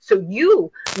of. So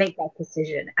you make that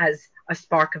decision as a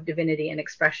spark of divinity and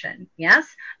expression. Yes?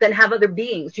 Then have other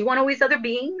beings. Do you want always other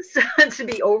beings to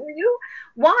be over you?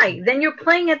 Why? Then you're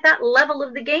playing at that level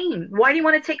of the game. Why do you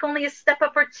want to take only a step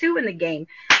up or two in the game?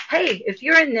 Hey, if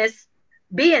you're in this,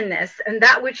 be in this, and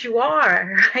that which you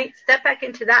are, right? Step back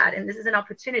into that. And this is an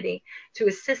opportunity to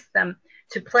assist them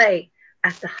to play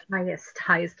at the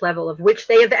highest level of which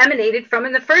they have emanated from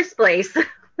in the first place.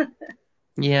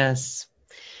 yes.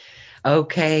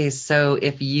 Okay, so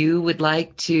if you would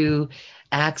like to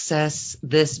access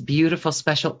this beautiful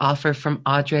special offer from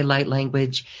Audrey Light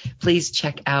Language, please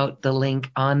check out the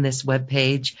link on this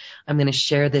webpage. I'm going to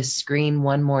share this screen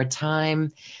one more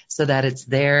time so that it's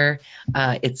there.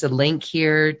 It's a link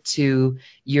here to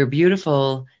your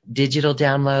beautiful digital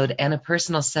download and a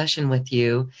personal session with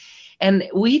you. And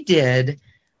we did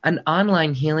an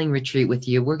online healing retreat with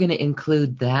you. We're going to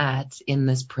include that in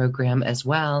this program as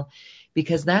well,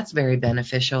 because that's very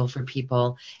beneficial for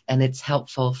people and it's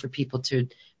helpful for people to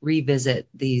revisit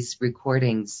these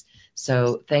recordings.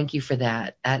 So thank you for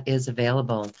that. That is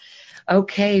available.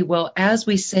 Okay, well, as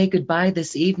we say goodbye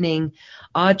this evening,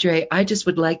 Audrey, I just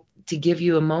would like to give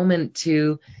you a moment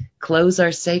to close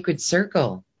our sacred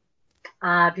circle.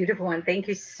 Beautiful one. Thank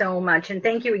you so much. And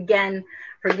thank you again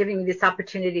for giving me this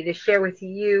opportunity to share with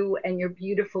you and your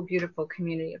beautiful, beautiful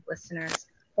community of listeners.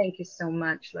 Thank you so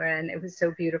much, Lauren. It was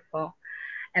so beautiful.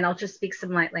 And I'll just speak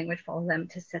some light language for all of them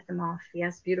to set them off.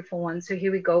 Yes, beautiful one. So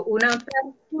here we go. Una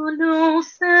persona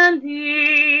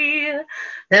sani,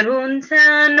 per un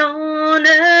sanone,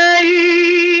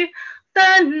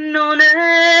 sanone,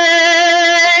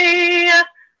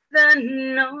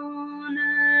 sanone,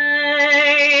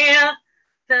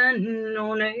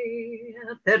 sanone,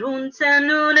 per un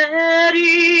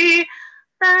sanoneri,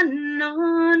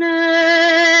 sanone.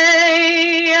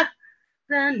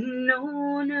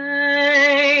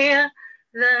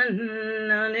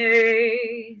 Venone,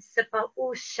 sepa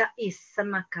usha isa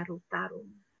makarutarum.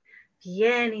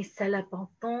 Vieni se le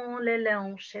panton le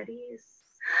leon cheris.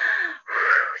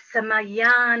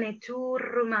 Samayane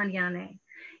turumaniane.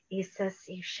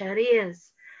 Isasi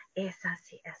cheris.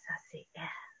 Esasi, esasi,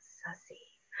 esasi.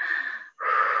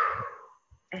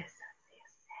 Esasi.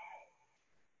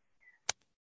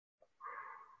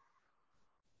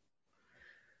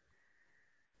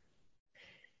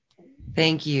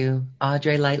 Thank you,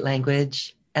 Audrey Light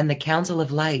Language and the Council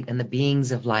of Light and the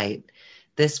Beings of Light.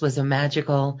 This was a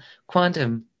magical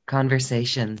quantum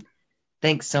conversation.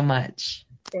 Thanks so much.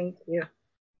 Thank you.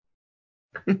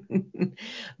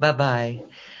 Bye-bye.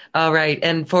 All right.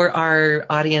 And for our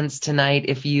audience tonight,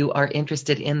 if you are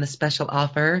interested in the special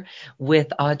offer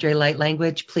with Audrey Light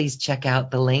Language, please check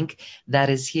out the link that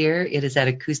is here. It is at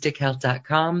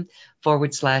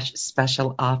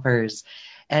acoustichealth.com/special offers.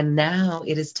 And now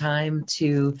it is time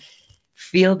to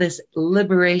feel this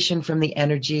liberation from the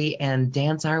energy and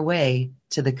dance our way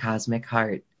to the cosmic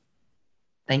heart.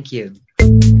 Thank you.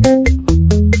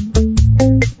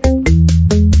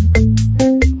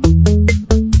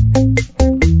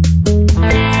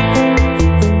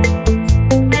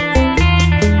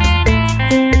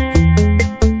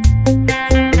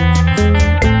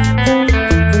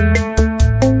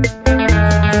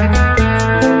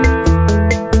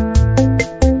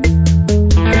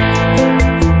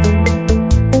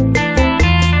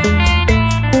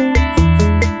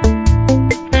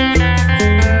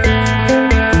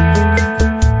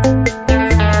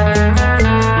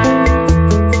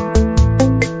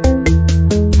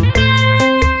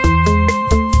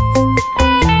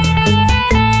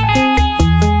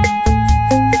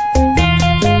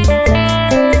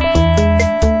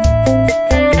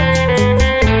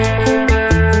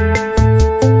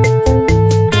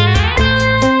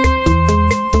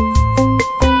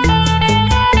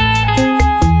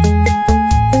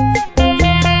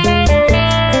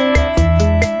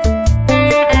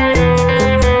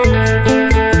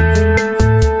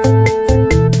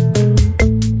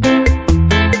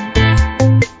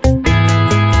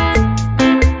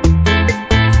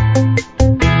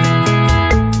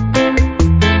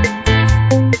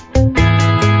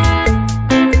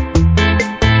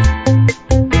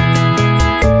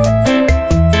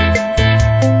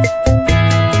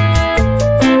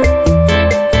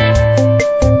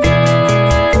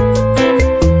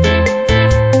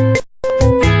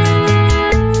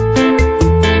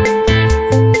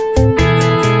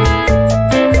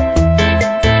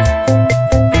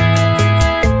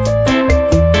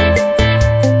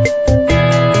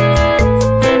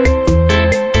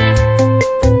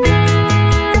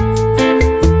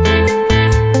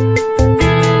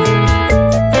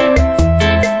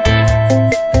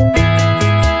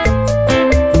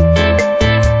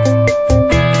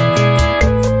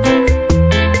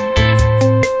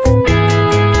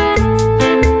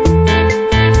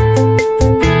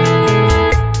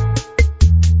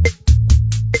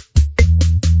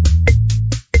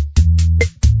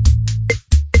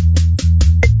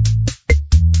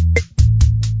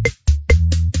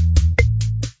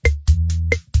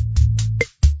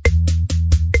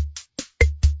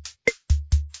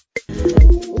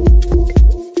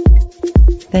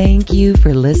 Thank you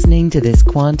for listening to this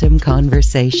quantum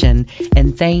conversation,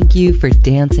 and thank you for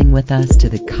dancing with us to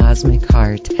the cosmic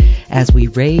heart. As we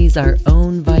raise our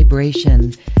own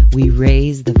vibration, we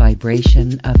raise the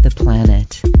vibration of the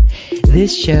planet.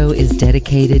 This show is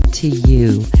dedicated to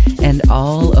you and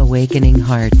all awakening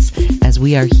hearts, as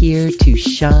we are here to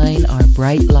shine our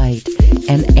bright light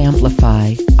and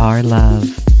amplify our love.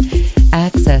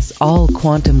 Access all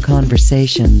quantum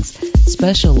conversations,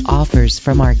 special offers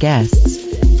from our guests,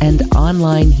 and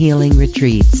online healing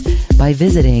retreats by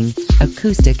visiting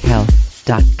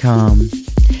acoustichealth.com.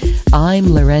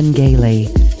 I'm Loren Gailey,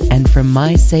 and from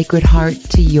my sacred heart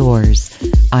to yours,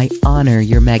 I honor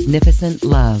your magnificent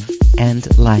love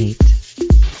and light.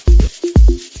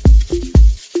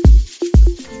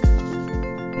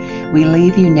 We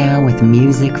leave you now with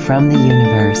music from the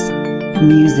universe.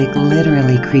 Music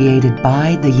literally created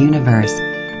by the universe,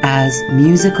 as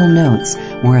musical notes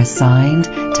were assigned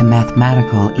to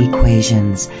mathematical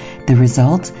equations. The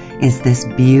result is this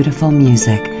beautiful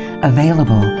music,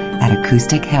 available at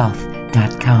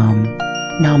acoustichealth.com.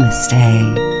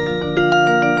 Namaste.